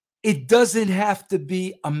 It doesn't have to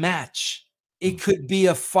be a match. It could be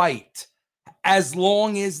a fight. As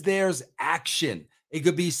long as there's action. It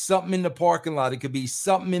could be something in the parking lot. It could be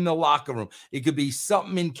something in the locker room. It could be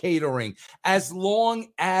something in catering. As long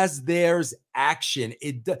as there's action,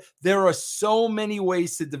 there are so many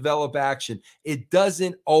ways to develop action. It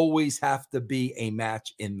doesn't always have to be a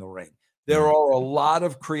match in the ring. There are a lot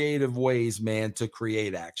of creative ways, man, to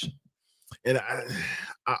create action. And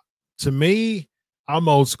to me, I'm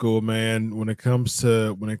old school, man. When it comes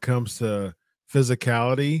to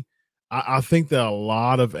physicality, I think that a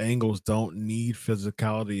lot of angles don't need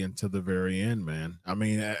physicality until the very end, man. I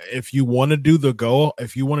mean, if you want to do the go home,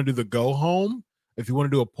 if you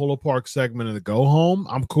want to do a pull apart segment of the go home,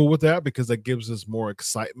 I'm cool with that because that gives us more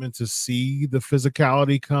excitement to see the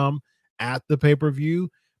physicality come at the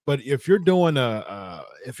pay-per-view. But if you're doing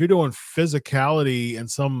physicality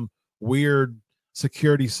and some weird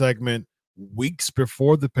security segment weeks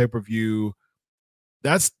before the pay-per-view,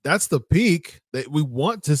 that's the peak that we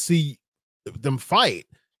want to see them fight.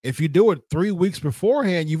 If you do it 3 weeks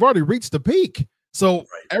beforehand, you've already reached the peak. So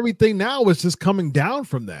everything now is just coming down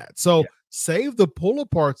from that. So save the pull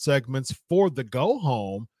apart segments for the go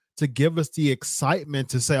home to give us the excitement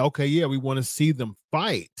to say, okay, yeah, we want to see them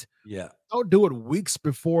fight. Yeah. Don't do it weeks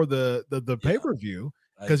before the pay-per-view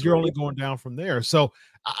because you're only going down from there. So,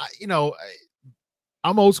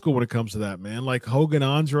 I'm old school when it comes to that, man. Like Hogan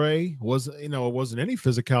Andre it wasn't any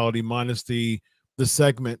physicality minus the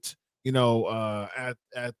segment, at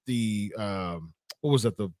the what was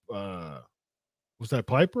that? Was that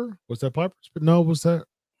Piper? Was that Piper? No, was that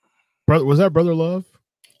Brother Love?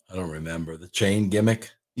 I don't remember the chain gimmick.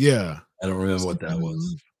 Yeah. I don't remember what that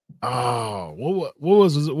was. Oh, what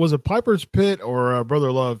was it Piper's Pit or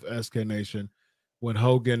Brother Love SK Nation when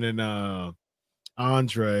Hogan and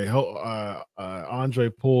Andre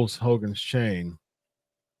pulls Hogan's chain.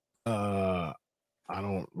 I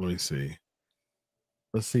don't really see.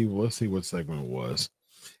 Let's see what segment it was.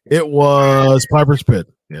 It was Piper's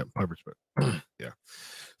Pit. Yeah, Piper's Pit. Yeah.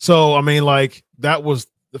 So I mean, like that was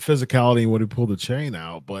the physicality when he pulled the chain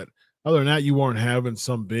out, but other than that, you weren't having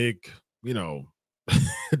some big,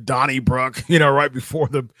 Donnybrook, right before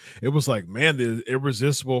it was like, man, the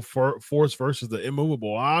irresistible force versus the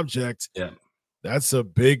immovable object. Yeah. That's a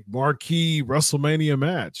big marquee WrestleMania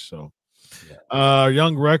match. So,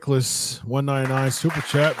 Young Reckless 199 super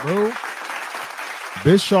chat, bro.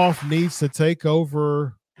 Bischoff needs to take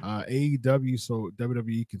over AEW so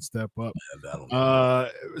WWE can step up.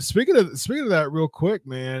 Speaking of that, real quick,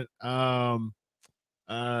 man. I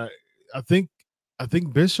think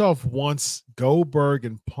Bischoff wants Goldberg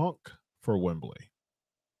and Punk for Wembley.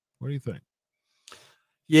 What do you think?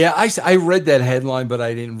 Yeah, I read that headline, but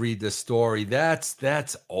I didn't read the story.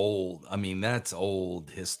 That's old. I mean, that's old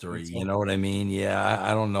history. You know what I mean? Yeah,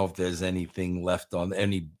 I don't know if there's anything left on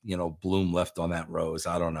any bloom left on that rose.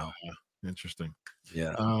 I don't know. Interesting.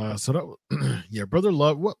 Yeah. So that Brother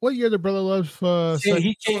Love. What year did Brother Love?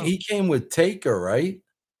 He came with Taker, right?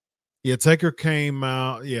 Yeah, Taker came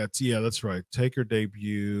out. Yeah, that's right. Taker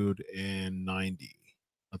debuted in 90.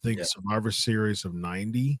 I think Survivor Series of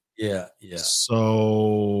 90. Yeah.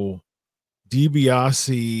 So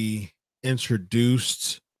DiBiase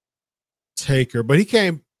introduced Taker, but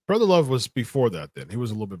Brother Love was before that then. He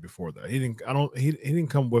was a little bit before that. He didn't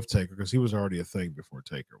come with Taker because he was already a thing before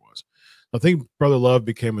Taker was. I think Brother Love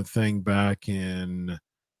became a thing back in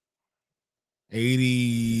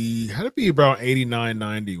 80, had to be about 89,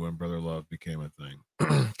 90 when Brother Love became a thing.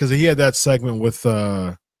 Because he had that segment with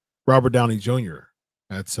Robert Downey Jr.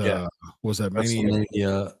 That's Yeah. was that Mania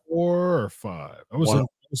WrestleMania 4 or 5? I was one, in, I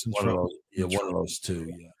was in one of trouble. those, yeah, one of those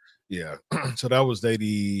two. Yeah. Yeah. So that was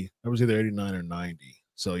 80. That was either 89 or 90.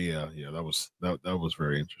 So yeah, that was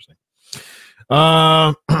very interesting.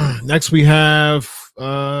 Next we have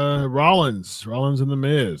Rollins and the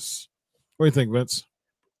Miz. What do you think, Vince?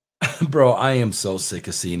 Bro, I am so sick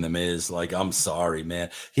of seeing the Miz. Like, I'm sorry,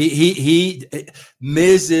 man. He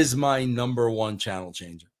Miz is my number one channel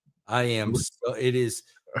changer. I am so, it is,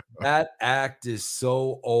 that act is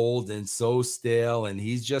so old and so stale, and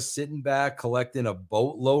he's just sitting back collecting a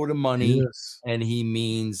boatload of money, and he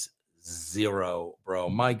means zero, bro.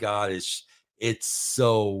 My God, it's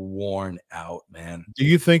so worn out, man. Do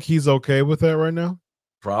you think he's okay with that right now?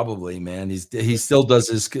 Probably, man. He still does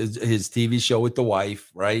his TV show with the wife,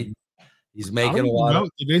 right? He's making a lot of.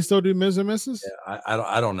 Do they still do Miz and Mrs.? Yeah,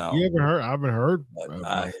 I don't know. You haven't heard? I haven't heard.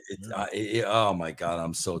 Oh my God,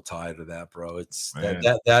 I'm so tired of that, bro. It's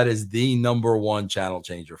that is the number one channel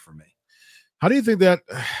changer for me. How do you think that?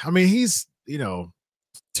 I mean, he's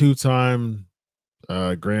 2-time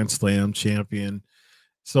Grand Slam champion,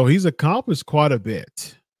 so he's accomplished quite a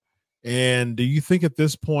bit. And do you think at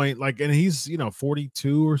this point, like, and he's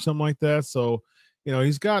 42 or something like that, so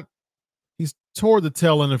he's toward the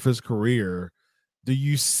tail end of his career. Do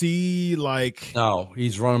you see like? No,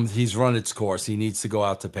 he's run its course. He needs to go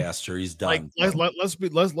out to pasture. He's done. Like,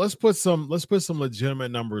 let's put some legitimate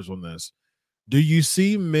numbers on this. Do you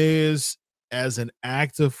see Miz as an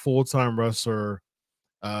active full-time wrestler,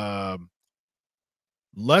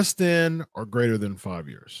 less than or greater than 5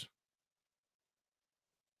 years?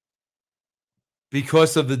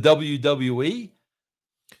 Because of the WWE?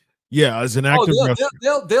 Yeah, as an active wrestler.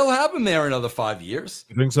 They'll have him there another 5 years.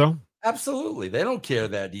 You think so? Absolutely. They don't care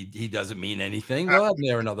that he doesn't mean anything. They'll have him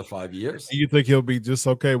there another 5 years. Do you think he'll be just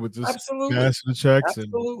okay with just cashing the checks?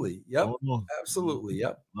 Absolutely. Yep. Absolutely.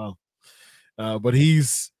 Yep. Wow. But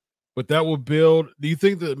that will build. Do you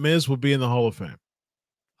think that Miz will be in the Hall of Fame?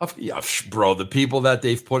 Yeah, bro, the people that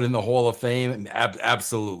they've put in the Hall of Fame,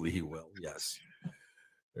 absolutely he will. Yes.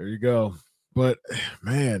 There you go. But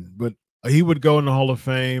man, he would go in the Hall of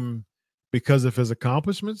Fame because of his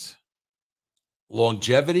accomplishments?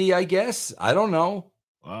 Longevity, I guess. I don't know.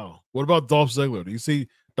 Wow. What about Dolph Ziggler? Do you see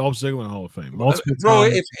Dolph Ziggler in the Hall of Fame? Bro,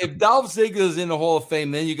 if Dolph Ziggler is in the Hall of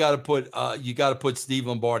Fame, then you got to put Steve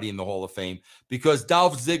Lombardi in the Hall of Fame, because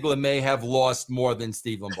Dolph Ziggler may have lost more than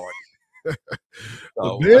Steve Lombardi.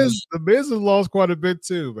 So, the Miz has lost quite a bit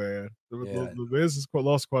too, man. The Miz has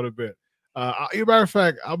lost quite a bit. As a matter of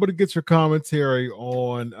fact, I'm going to get your commentary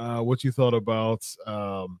on what you thought about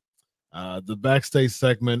the backstage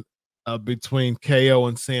segment between KO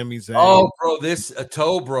and Sami Zayn. Oh, bro, this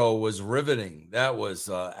Tobro was riveting. That was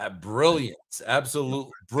brilliance, absolute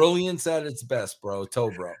brilliance at its best, bro.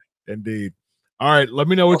 Tobro, indeed. All right, let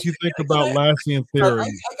me know what you think about Lashley and Theory.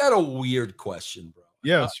 I got a weird question, bro.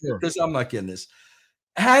 Yeah, sure. Because I'm not getting this.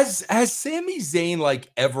 Has Sami Zayn like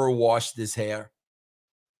ever washed his hair?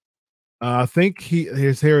 I think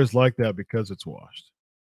his hair is like that because it's washed.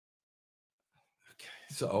 Okay,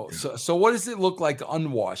 so what does it look like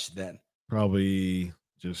unwashed then? Probably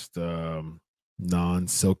just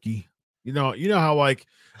non-silky. You know how like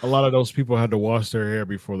a lot of those people had to wash their hair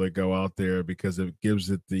before they go out there because it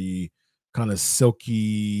gives it the kind of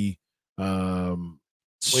silky,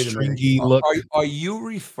 stringy look. Are you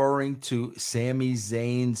referring to Sami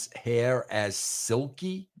Zayn's hair as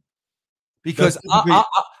silky? Because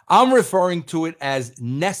I'm referring to it as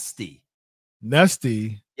nesty.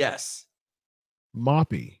 Nesty? Yes.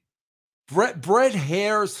 Moppy. Bret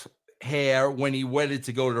Hare's hair when he waited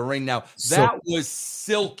to go to the ring. Now, that was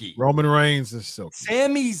silky. Roman Reigns is silky.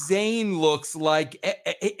 Sami Zayn looks like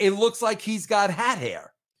it looks like he's got hat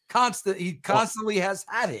hair. He constantly has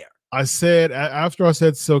hat hair. I said after I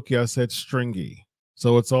said silky, I said stringy.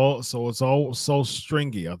 So it's all so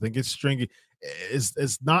stringy. I think it's stringy.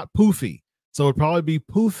 It's not poofy. So it'd probably be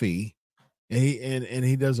poofy, and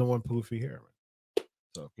he doesn't want poofy hair.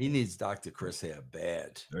 So he needs Dr. Chris hair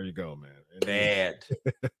bad. There you go, man. Bad.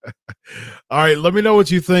 All right, let me know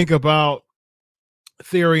what you think about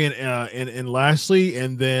Theory and Lashley,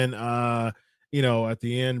 and then at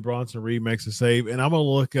the end, Bronson Reed makes a save, and I'm gonna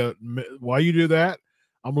look at while you do that.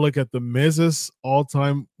 I'm gonna look at the Miz's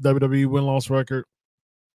all-time WWE win-loss record,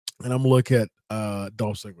 and I'm gonna look at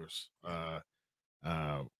Dolph Ziggler's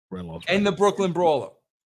win-loss and the Brooklyn Brawler.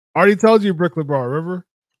 I already told you Brooklyn Brawler. Remember?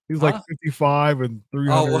 He's like 55 and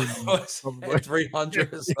 300. Oh,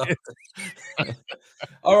 300 or something.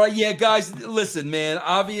 All right, yeah, guys, listen, man.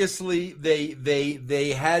 Obviously,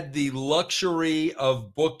 they had the luxury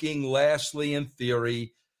of booking Lashley and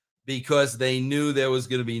Theory. because they knew there was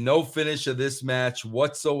going to be no finish of this match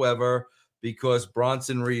whatsoever because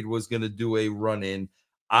Bronson Reed was going to do a run-in.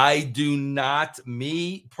 I do not,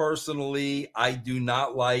 me personally, I do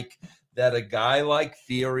not like that a guy like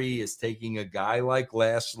Theory is taking a guy like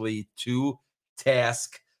Lashley to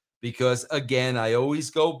task because, again, I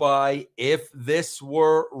always go by if this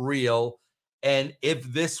were real, and if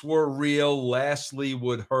this were real, Lashley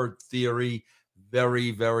would hurt Theory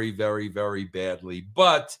very, very, very, very badly.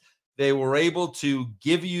 But they were able to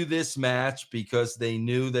give you this match because they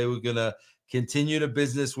knew they were going to continue the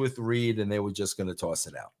business with Reed and they were just going to toss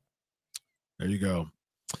it out. There you go.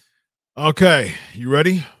 Okay, you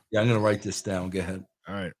ready? Yeah, I'm going to write this down. Go ahead.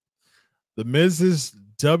 All right. The Miz's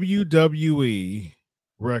WWE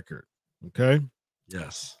record. Okay.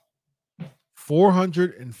 Yes.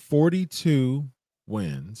 442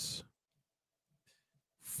 wins,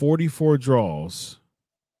 44 draws,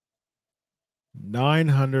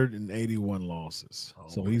 981 losses.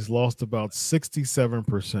 So he's lost about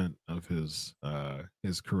 67% of his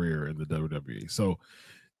career in the WWE. So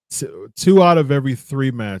two out of every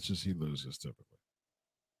 3 matches he loses typically.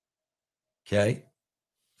 Okay.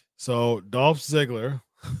 So Dolph Ziggler.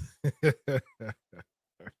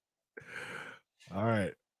 All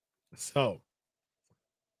right. So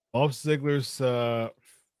Dolph Ziggler's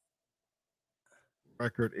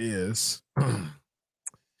record is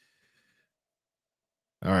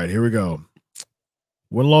all right, here we go.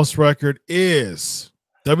 Win-loss record is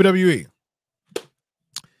WWE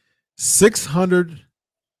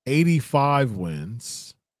 685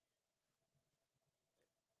 wins,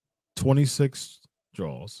 26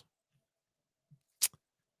 draws,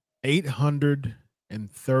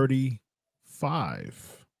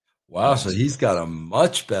 835. Wow, so he's got a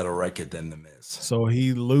much better record than The Miz. So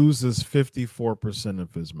he loses 54%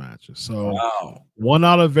 of his matches. So wow. 1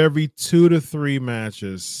 out of every 2 to 3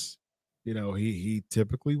 matches, he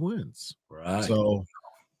typically wins. Right. So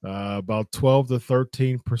about 12 to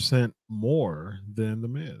 13% more than The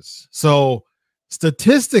Miz. So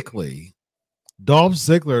statistically, Dolph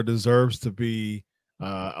Ziggler deserves to be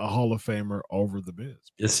a Hall of Famer over The Miz.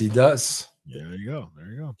 Yes, he does. Yeah, there you go. There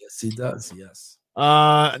you go. Yes, he does. Yes.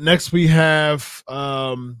 Next we have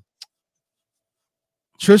Trish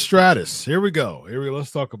Stratus. Here we go.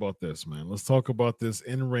 Let's talk about this, man. Let's talk about this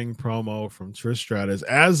in-ring promo from Trish Stratus.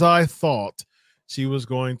 As I thought she was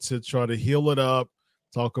going to try to heal it up,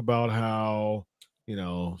 talk about how,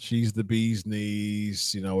 she's the bee's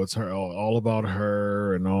knees, it's her all about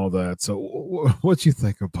her and all that. So what you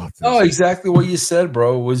think about this? Oh, exactly what you said,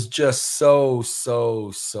 bro. It was just so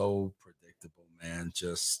predictable, man.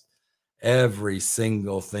 Just every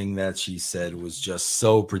single thing that she said was just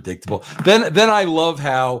so predictable. Then I love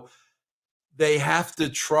how they have to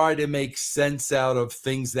try to make sense out of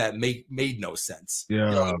things that made no sense.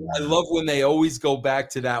 Yeah. I love when they always go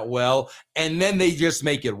back to that well, and then they just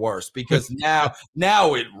make it worse because now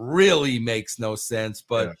it really makes no sense.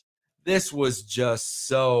 But this was just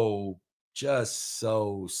so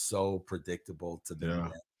predictable to me. Yeah.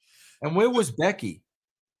 And where was Becky?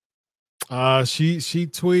 She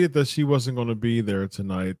tweeted that she wasn't going to be there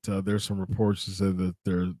tonight. There's some reports that said that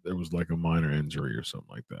there was like a minor injury or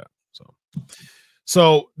something like that.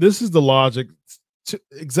 So this is the logic.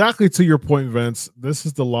 Exactly to your point, Vince. This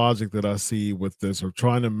is the logic that I see with this, of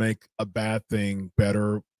trying to make a bad thing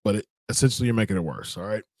better, but essentially you're making it worse. All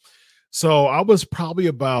right. So I was probably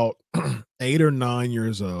about 8 or 9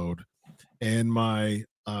 years old, and I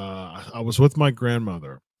was with my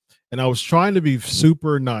grandmother. And I was trying to be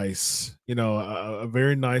super nice, a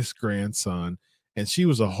very nice grandson. And she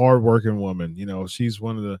was a hardworking woman. She's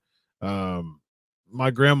one of the, my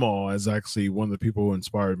grandma is actually one of the people who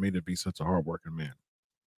inspired me to be such a hardworking man.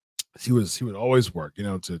 She would always work,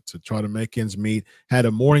 to try to make ends meet, had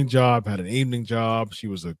a morning job, had an evening job. She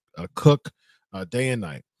was a cook day and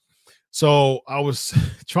night. So I was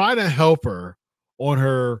trying to help her on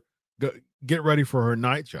her get ready for her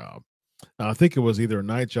night job. I think it was either a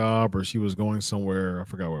night job or she was going somewhere. I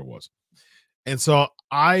forgot where it was. And so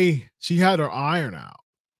she had her iron out,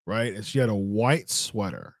 right? And she had a white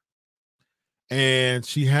sweater, and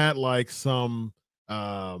she had like some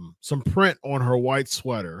print on her white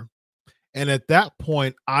sweater. And at that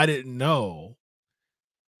point, I didn't know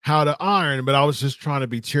how to iron, but I was just trying to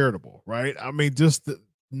be charitable, right? I mean, just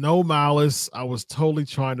no malice. I was totally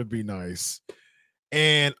trying to be nice.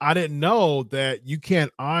 And I didn't know that you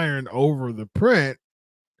can't iron over the print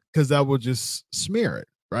because that would just smear it,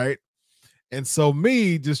 right? And so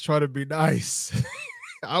me just try to be nice.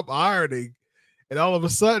 I'm ironing, and all of a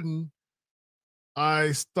sudden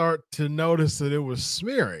I start to notice that it was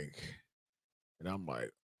smearing. And I'm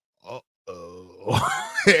like, Oh.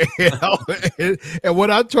 And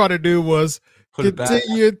what I tried to do was Put it back.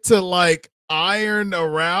 continue to like iron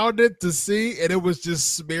around it to see, and it was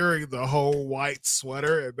just smearing the whole white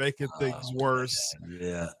sweater and making things worse.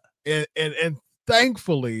 Yeah. And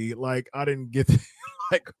thankfully, like I didn't get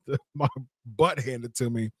like my butt handed to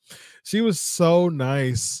me. She was so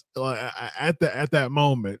nice at that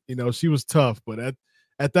moment. You know, she was tough, but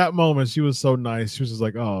at that moment, she was so nice. She was just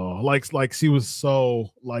like, oh, like she was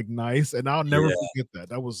so like nice, and I'll never forget that.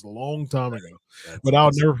 That was a long time ago, but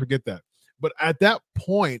I'll never forget that. But at that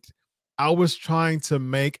point, I was trying to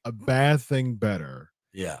make a bad thing better.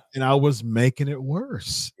 Yeah. And I was making it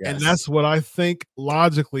worse. Yes. And that's what I think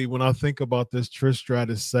logically when I think about this Trish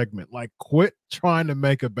Stratus segment. Like, quit trying to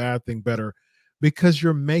make a bad thing better because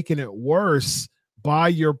you're making it worse by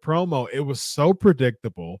your promo. It was so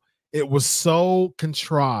predictable. It was so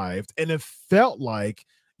contrived. And it felt like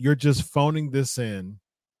you're just phoning this in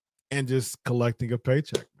and just collecting a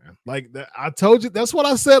paycheck, man. Like I told you, that's what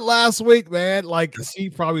I said last week, man. Like, she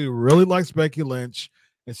probably really likes Becky Lynch.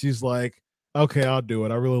 And she's like, okay, I'll do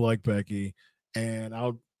it. I really like Becky, and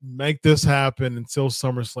I'll make this happen until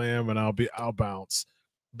SummerSlam, and I'll bounce.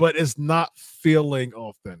 But it's not feeling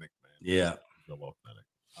authentic, man. Yeah, feel authentic.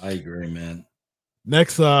 I agree, man.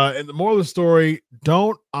 Next, in the moral of the story,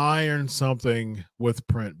 don't iron something with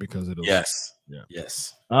print because it'll. Yes. Yeah.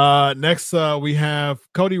 Yes. Next, we have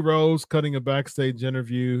Cody Rhodes cutting a backstage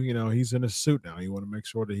interview. You know, he's in a suit now. You want to make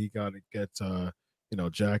sure that he gets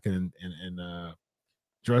jacket and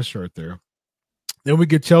dress shirt there. Then we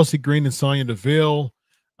get Chelsea Green and Sonya Deville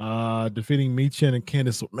defeating Michin and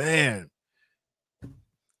Candice. Man,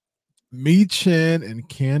 Michin and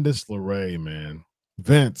Candice LeRae, man.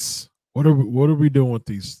 Vince, what are we doing with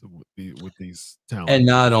these talents? And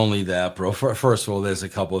not only that, bro. First of all, there's a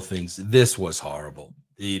couple of things. This was horrible.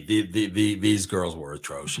 These girls were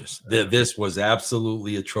atrocious. This was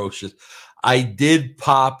absolutely atrocious. I did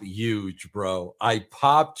pop huge, bro. I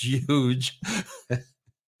popped huge.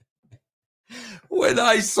 When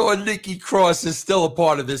I saw Nikki Cross is still a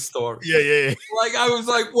part of this story. Yeah. Like, I was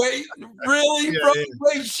like, wait, really, bro? Yeah.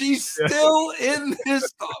 Wait, she's still in this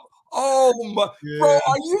stuff. Oh, my. Yeah. Bro,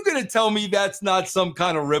 are you going to tell me that's not some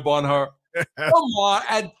kind of rib on her? Come on.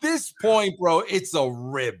 At this point, bro, it's a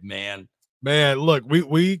rib, man. Man, look,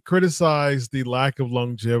 we criticize the lack of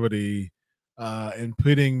longevity and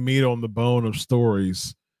putting meat on the bone of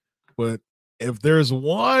stories. But if there's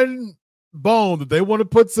one bone that they want to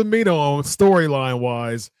put some meat on storyline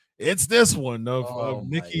wise, it's this one of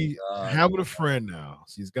Nikki having a friend now.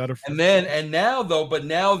 She's got a friend. Now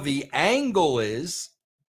the angle is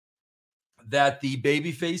that the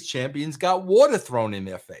babyface champions got water thrown in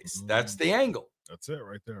their face. That's the angle. That's it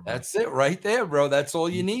right there, man. That's it right there, bro. That's all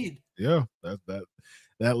you need. Yeah,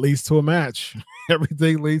 that leads to a match.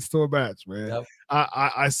 Everything leads to a match, man. Yep.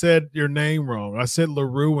 I said your name wrong. I said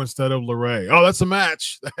LaRue instead of LeRae. Oh, that's a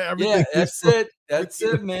match. Yeah, that's it. That's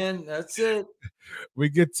it, man. That's it. We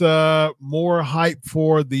get more hype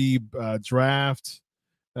for the draft.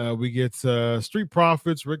 We get Street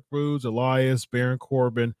Profits, Rick Rude, Elias, Baron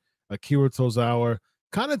Corbin, Akira Tozawa.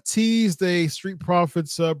 Kind of teased a Street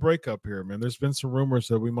Profits breakup here, man. There's been some rumors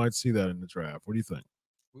that we might see that in the draft. What do you think?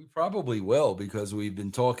 We probably will, because we've been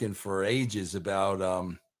talking for ages about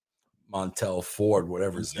Montel Ford,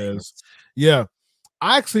 whatever his name is. Yeah.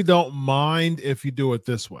 I actually don't mind if you do it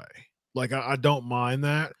this way. Like, I don't mind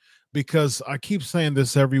that, because I keep saying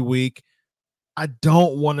this every week. I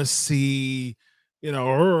don't want to see,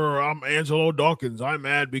 I'm Angelo Dawkins. I'm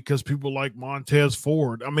mad because people like Montez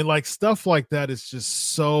Ford. I mean, like, stuff like that is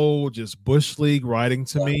just so just Bush League writing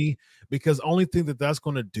to me, because only thing that's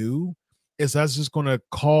going to do is that's just going to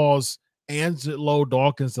cause Angelo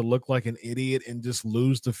Dawkins to look like an idiot and just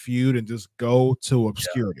lose the feud and just go to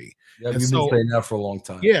obscurity. Yeah, you've been saying that for a long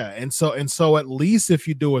time. Yeah, and so at least if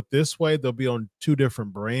you do it this way, they'll be on two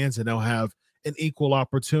different brands and they'll have an equal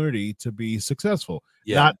opportunity to be successful.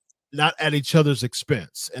 Yeah. Not at each other's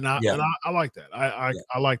expense. And I like that.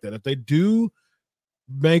 I like that. If they do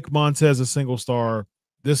make Montez a single star,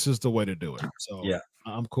 this is the way to do it. So yeah,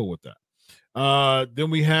 I'm cool with that. Then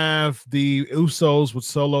we have the Usos with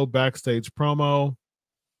Solo backstage promo.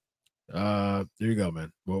 There you go,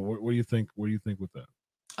 man. What do you think? What do you think with that?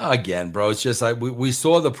 Again, bro, it's just like we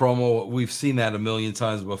saw the promo. We've seen that a million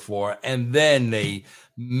times before, and then they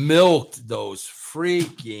milked those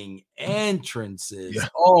freaking entrances. Yeah.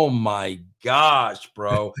 Oh my gosh,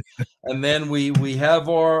 bro! And then we have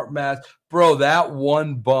our match, bro. That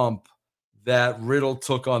one bump that Riddle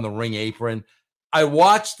took on the ring apron. I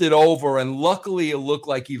watched it over, and luckily it looked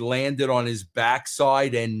like he landed on his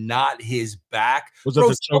backside and not his back. Was that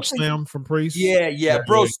the choke slam from Priest? Yeah,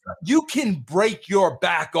 bro. You can break your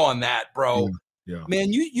back on that, bro. Yeah.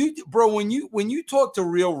 Man, bro, when you talk to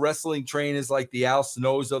real wrestling trainers like the Al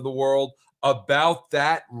Snows of the world about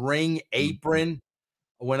that ring apron,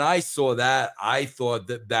 when I saw that, I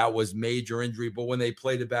thought that was major injury. But when they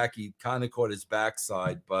played it back, he kind of caught his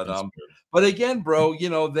backside. But again, bro,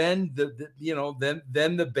 then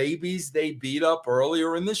the babies they beat up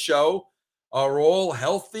earlier in the show are all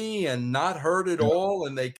healthy and not hurt at all,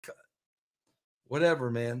 and they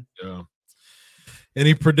whatever, man. Yeah.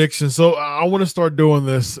 Any predictions? So I want to start doing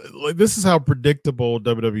this. Like, this is how predictable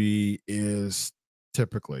WWE is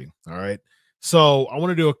typically. All right. So I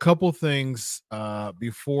want to do a couple things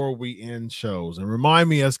before we end shows, and remind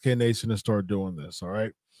me, SK Nation, to start doing this. All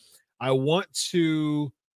right. I want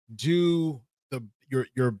to do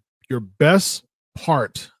your best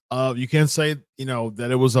part of. You can't say that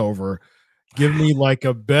it was over. Give me like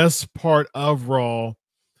a best part of Raw,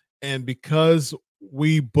 and because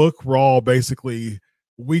we book Raw basically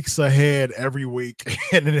weeks ahead every week,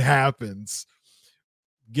 and it happens.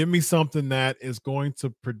 Give me something that is going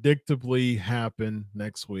to predictably happen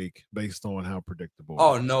next week based on how predictable.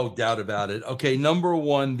 Oh, no doubt about it. Okay, number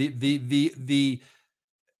one, the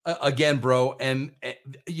again, bro, and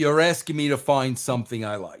you're asking me to find something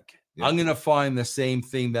I like. Yeah. I'm gonna find the same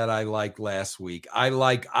thing that I liked last week. I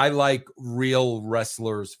like real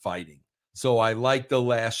wrestlers fighting. So I like the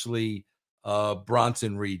Lashley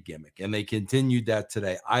Bronson Reed gimmick, and they continued that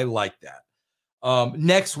today. I like that.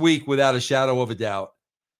 Next week, without a shadow of a doubt,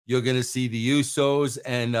 you're going to see the Usos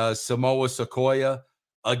and Samoa Sequoia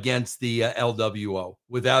against the LWO,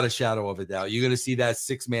 without a shadow of a doubt. You're going to see that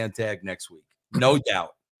 6-man tag next week, no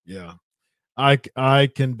doubt. Yeah, I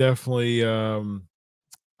can definitely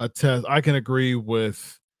attest. I can agree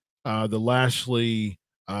with the Lashley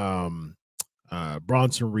Bronson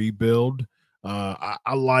rebuild.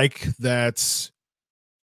 I like that.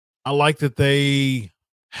 I like that they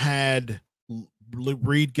had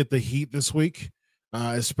Reed get the heat this week,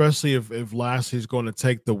 especially if Lashley's going to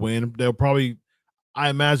take the win. They'll probably, I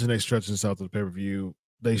imagine, they stretch this out to the pay-per-view.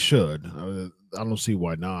 They should. I don't see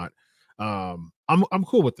why not. I'm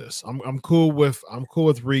cool with this. I'm cool with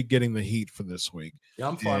Reed getting the heat for this week. Yeah,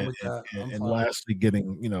 I'm fine with that. And Lashley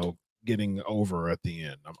getting over at the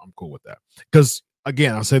end. I'm cool with that. Because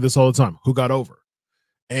again, I say this all the time. Who got over?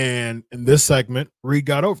 And in this segment, Reed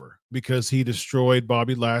got over because he destroyed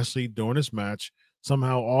Bobby Lashley during his match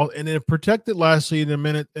somehow. And it protected Lashley in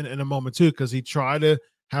a moment too, because he tried to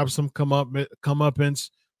have some comeuppance,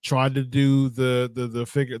 tried to do the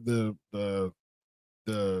figure, the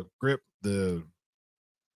grip,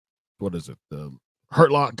 what is it? The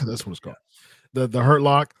hurt lock. That's what it's called. The hurt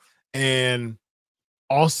lock. And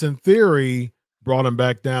Austin Theory brought him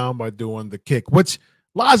back down by doing the kick, which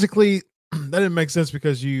logically that didn't make sense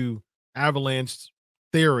because you avalanched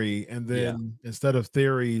Theory, and then instead of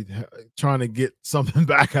Theory trying to get something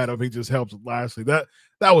back at him, he just helps Lashley. That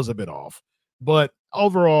was a bit off, but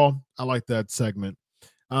overall, I like that segment.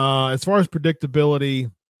 As far as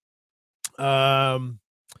predictability, I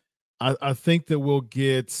think that we'll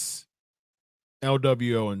get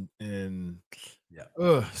LWO and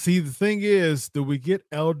see, the thing is, do we get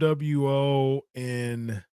LWO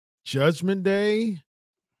in Judgment Day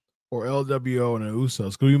or LWO and the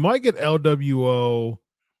Usos? Because we might get LWO.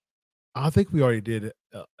 I think we already did it.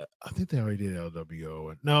 I think they already did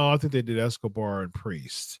LWO. No, I think they did Escobar and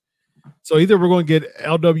Priest. So either we're going to get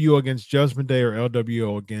LWO against Judgment Day or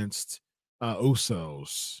LWO against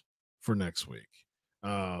Usos for next week.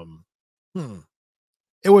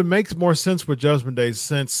 It would make more sense with Judgment Day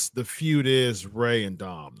since the feud is Ray and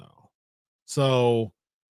Dom now. So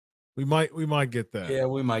we might get that. Yeah,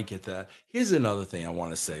 we might get that. Here's another thing I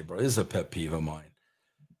want to say, bro. This is a pet peeve of mine.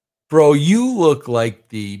 Bro, you look like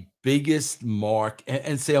the biggest mark,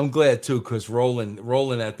 and say I'm glad too, because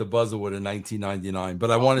rolling at the buzzer with a 1999.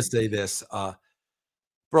 But I want to say this,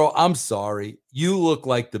 bro, I'm sorry. You look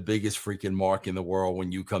like the biggest freaking mark in the world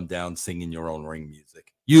when you come down singing your own ring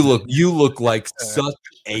music. You look like such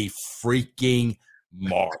a freaking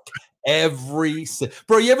mark.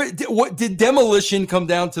 Bro, you ever did Demolition come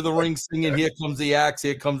down to the ring singing "Here Comes the Axe,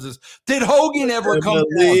 Here Comes this"? Did Hogan ever come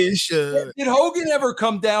down? Did Hogan ever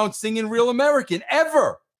come down singing "Real American"?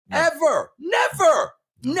 Ever? Never.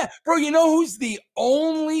 Bro, you know who's the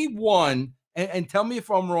only one? And tell me if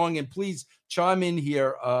I'm wrong, and please chime in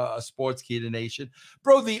here, a Sports Key to Nation.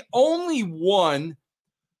 Bro, the only one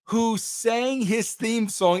who sang his theme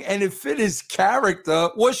song and it fit his character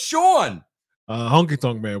was Shawn. Honky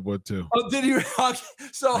Tonk Man would too. Oh, did he?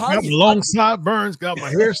 So I got long sideburns, got my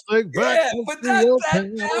hair slicked back. Yeah, but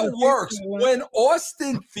that works. When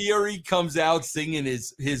Austin Theory comes out singing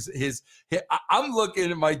his I'm looking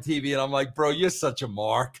at my TV and I'm like, bro, you're such a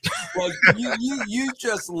mark. Like you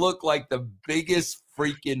just look like the biggest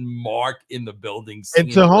freaking mark in the building. And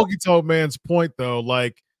to Honky Tonk Man's point, though,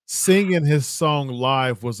 like singing his song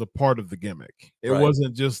live was a part of the gimmick. It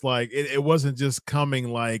wasn't just like it wasn't just coming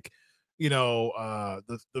like, you know,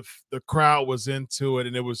 the crowd was into it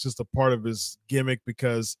and it was just a part of his gimmick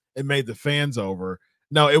because it made the fans over.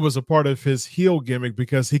 No, it was a part of his heel gimmick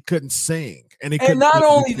because he couldn't sing, and not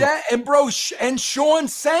only that, and bro, and Sean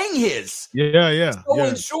sang his. Yeah. So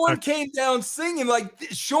when Sean came down singing, like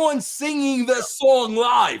Sean singing the song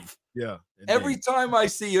live. Yeah. Every time I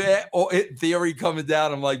see Theory coming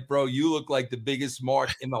down, I'm like, bro, you look like the biggest mark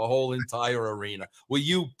in the whole entire arena. Will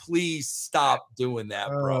you please stop doing that,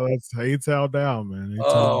 bro? That's H-Town down, man.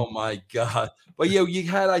 Oh my God. But yeah,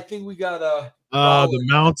 I think we got the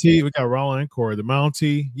Mountie. We got Rollin and Corey. The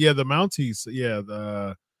Mountie. Yeah, the Mounties. Yeah,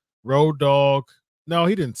 the Road Dogg. No,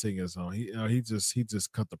 he didn't sing his own. He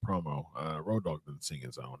just cut the promo. Road Dogg didn't sing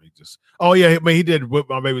his own. He did Whip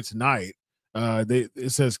My Baby Tonight.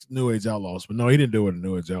 It says New Age Outlaws, but no, he didn't do it in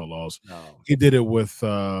New Age Outlaws. No. He did it with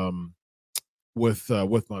My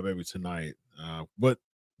Baby Tonight. But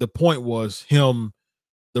the point was him,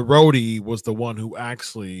 the roadie was the one who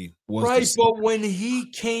actually was right. But when he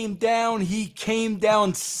came down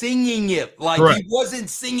singing it. Like he wasn't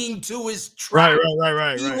singing to his track.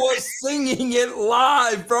 Right. He was singing it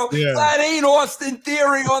live, bro. Yeah. That ain't Austin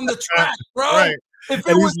Theory on the track, bro. Right. If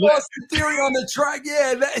it was Austin Theory on the track,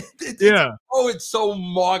 it's so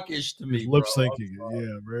markish to me. Lip syncing,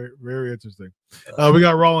 yeah, very, very interesting. We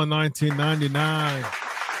got Raw in 1999.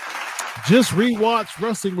 Just rewatched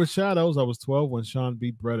Wrestling with Shadows. I was 12 when Sean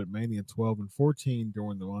beat Brett at Mania, 12 and 14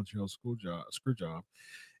 during the Montreal Screwjob.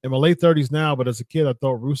 In my late 30s now, but as a kid, I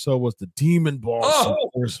thought Russo was the demon boss. Of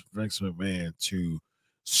course, Vince McMahon to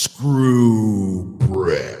screw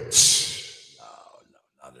Brett. No,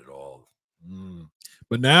 not at all.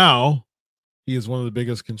 But now he is one of the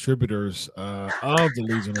biggest contributors of the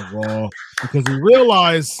Legion of Raw because he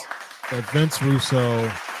realized that Vince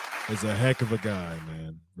Russo is a heck of a guy,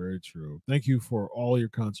 man. Very true. Thank you for all your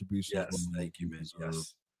contributions. Yes, thank you, man.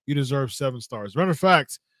 Yes. You deserve 7 stars. Matter of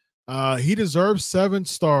fact, he deserves 7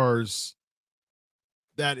 stars.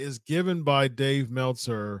 That is given by Dave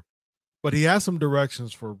Meltzer, but he has some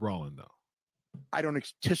directions for Rollin, though. I don't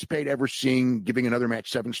anticipate ever giving another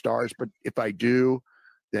match 7 stars, but if I do,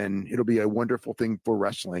 then it'll be a wonderful thing for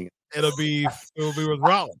wrestling. It'll be with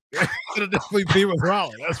Rollin. It'll definitely be with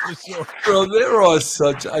Rollin. That's for sure. Bro, there are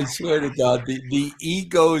I swear to God, the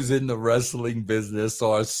egos in the wrestling business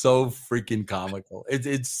are so freaking comical.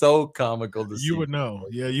 It's so comical to see. You would know.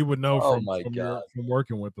 Yeah, you would know from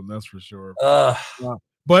working with them. That's for sure.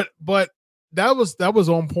 But that was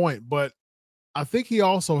on point. But I think he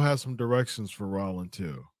also has some directions for Rollin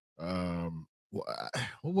too.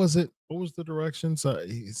 What was it? What was the directions?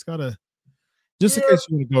 He's got a just in case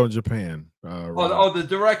you want to go to Japan. The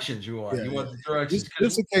directions you want. You want the directions.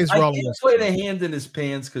 Just in case Rollin put a hand in his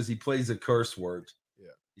pants because he plays a curse word. Yeah,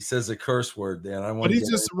 he says a curse word. Then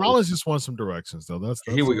Rollins just wants some directions though. That's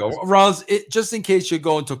here we go. Rollins, just in case you're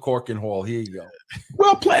going to Cork and Hall. Here you go.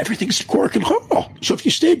 Well, everything's Cork and Hall. So if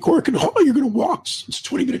you stay at Cork and Hall, you're going to walk. It's a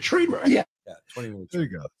 20-minute train ride. Yeah. 20 minutes. There you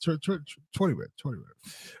go. 20 minutes.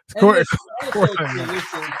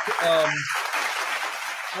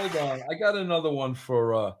 Hold on. I got another one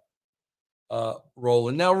for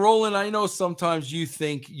Roland. Now, Roland, I know sometimes you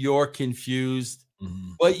think you're confused,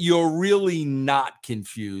 but you're really not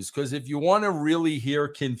confused. Because if you want to really hear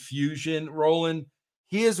confusion, Roland,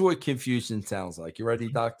 here's what confusion sounds like. You ready,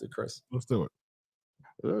 Dr. Chris? Let's do it.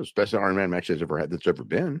 It's the best Iron Man match that's ever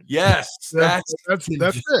been. Yes. That's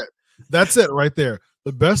it. That's it right there.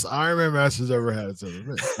 The best Iron Man match has ever had. It's ever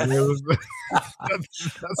been.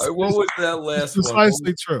 What was that last one?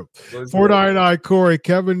 Precisely true. Fort Iron Corey,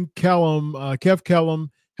 Kev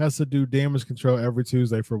Kellum has to do damage control every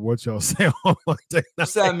Tuesday for what y'all say on Monday.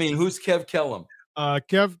 What's that mean? Who's Kev Kellum?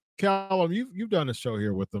 Kev Kellum, you've done a show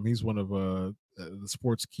here with him. He's one of the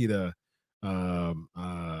Sports Kita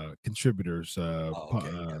contributors. Yeah,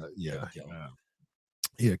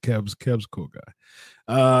 Kev's a cool guy.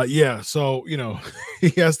 So he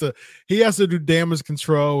has to do damage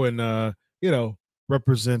control and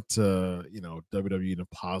represent WWE in a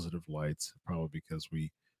positive light, probably because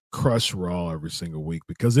we crush Raw every single week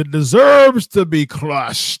because it deserves to be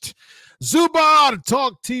crushed. Zubar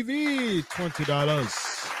Talk TV,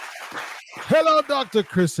 $20. Hello, Dr.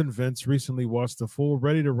 Chris and Vince. Recently watched the full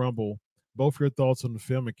Ready to Rumble both your thoughts on the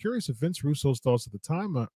film and curious if Vince Russo's thoughts at the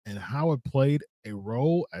time and how it played a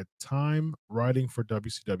role at time writing for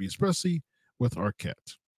WCW, especially with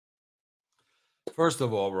Arquette. First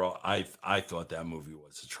of all, bro, I thought that movie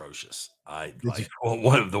was atrocious.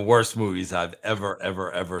 One of the worst movies I've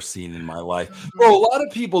ever seen in my life. Bro, a lot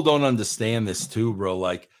of people don't understand this too, bro.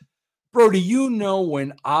 Like, bro, do you know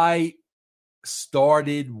when I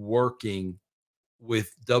started working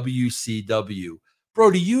with WCW,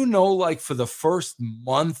 bro, do you know, like, for the first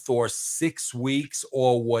month or 6 weeks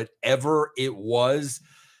or whatever it was,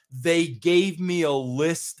 they gave me a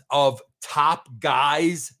list of top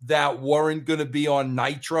guys that weren't going to be on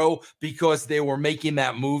Nitro because they were making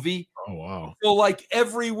that movie. Oh, wow. So, like,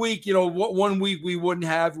 every week, you know, one week we wouldn't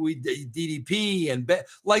have DDP and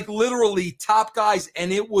like literally top guys,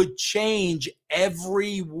 and it would change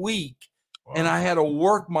every week. Wow. And I had to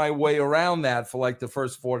work my way around that for like the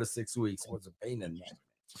first 4 to 6 weeks. It was a pain in the neck.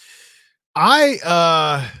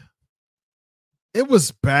 It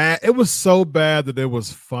was bad. It was so bad that it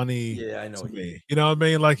was funny. Yeah, I know. To me. You know what I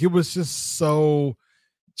mean? Like, it was just so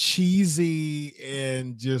cheesy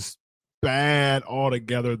and just bad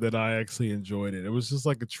altogether that I actually enjoyed it. It was just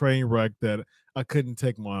like a train wreck that I couldn't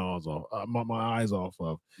take my eyes off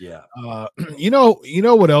of. Yeah. You know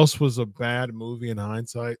what else was a bad movie in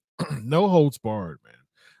hindsight? No Holds Barred, man.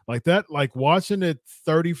 Like that, like watching it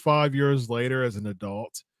 35 years later as an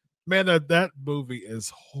adult, man, that movie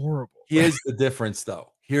is horrible. Here's the difference,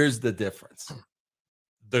 though. Here's the difference.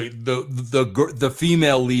 The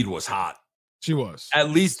female lead was hot. She was.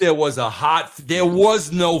 At least there was no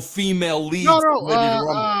female lead.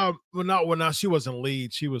 No. She wasn't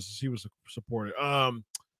lead. She was supported.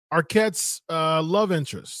 Arquette's love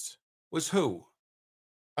interest was who?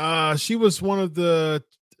 She was one of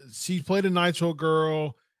she played a Nitro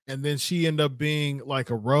girl, and then she ended up being like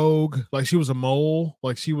a rogue. Like, she was a mole.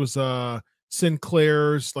 Like, she was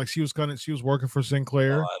Sinclair's. Like, she was working for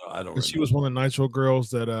Sinclair. I don't. She was one of the Nitro girls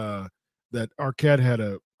that Arquette had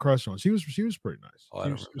a crush on. She was pretty nice. She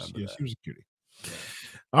was a cutie. Yeah.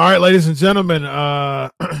 All right, ladies and gentlemen,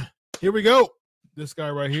 here we go. This guy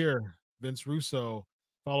right here, Vince Russo.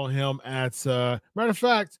 Follow him at matter of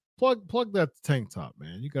fact, plug that tank top,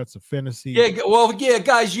 man. You got some fantasy. Yeah,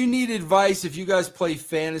 guys, you need advice. If you guys play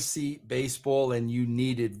fantasy baseball and you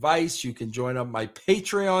need advice, you can join up my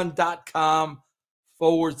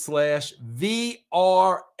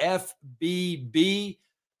patreon.com/VRFBB.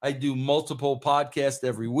 I do multiple podcasts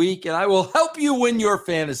every week, and I will help you win your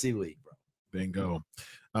fantasy league, bro. Bingo.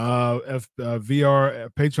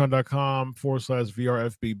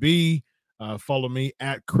 Patreon.com/VRFBB. Follow me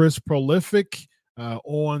at Chris Prolific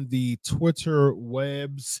on the Twitter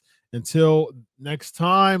webs. Until next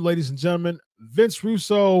time, ladies and gentlemen, Vince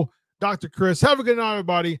Russo, Dr. Chris. Have a good night,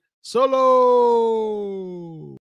 everybody. Solo.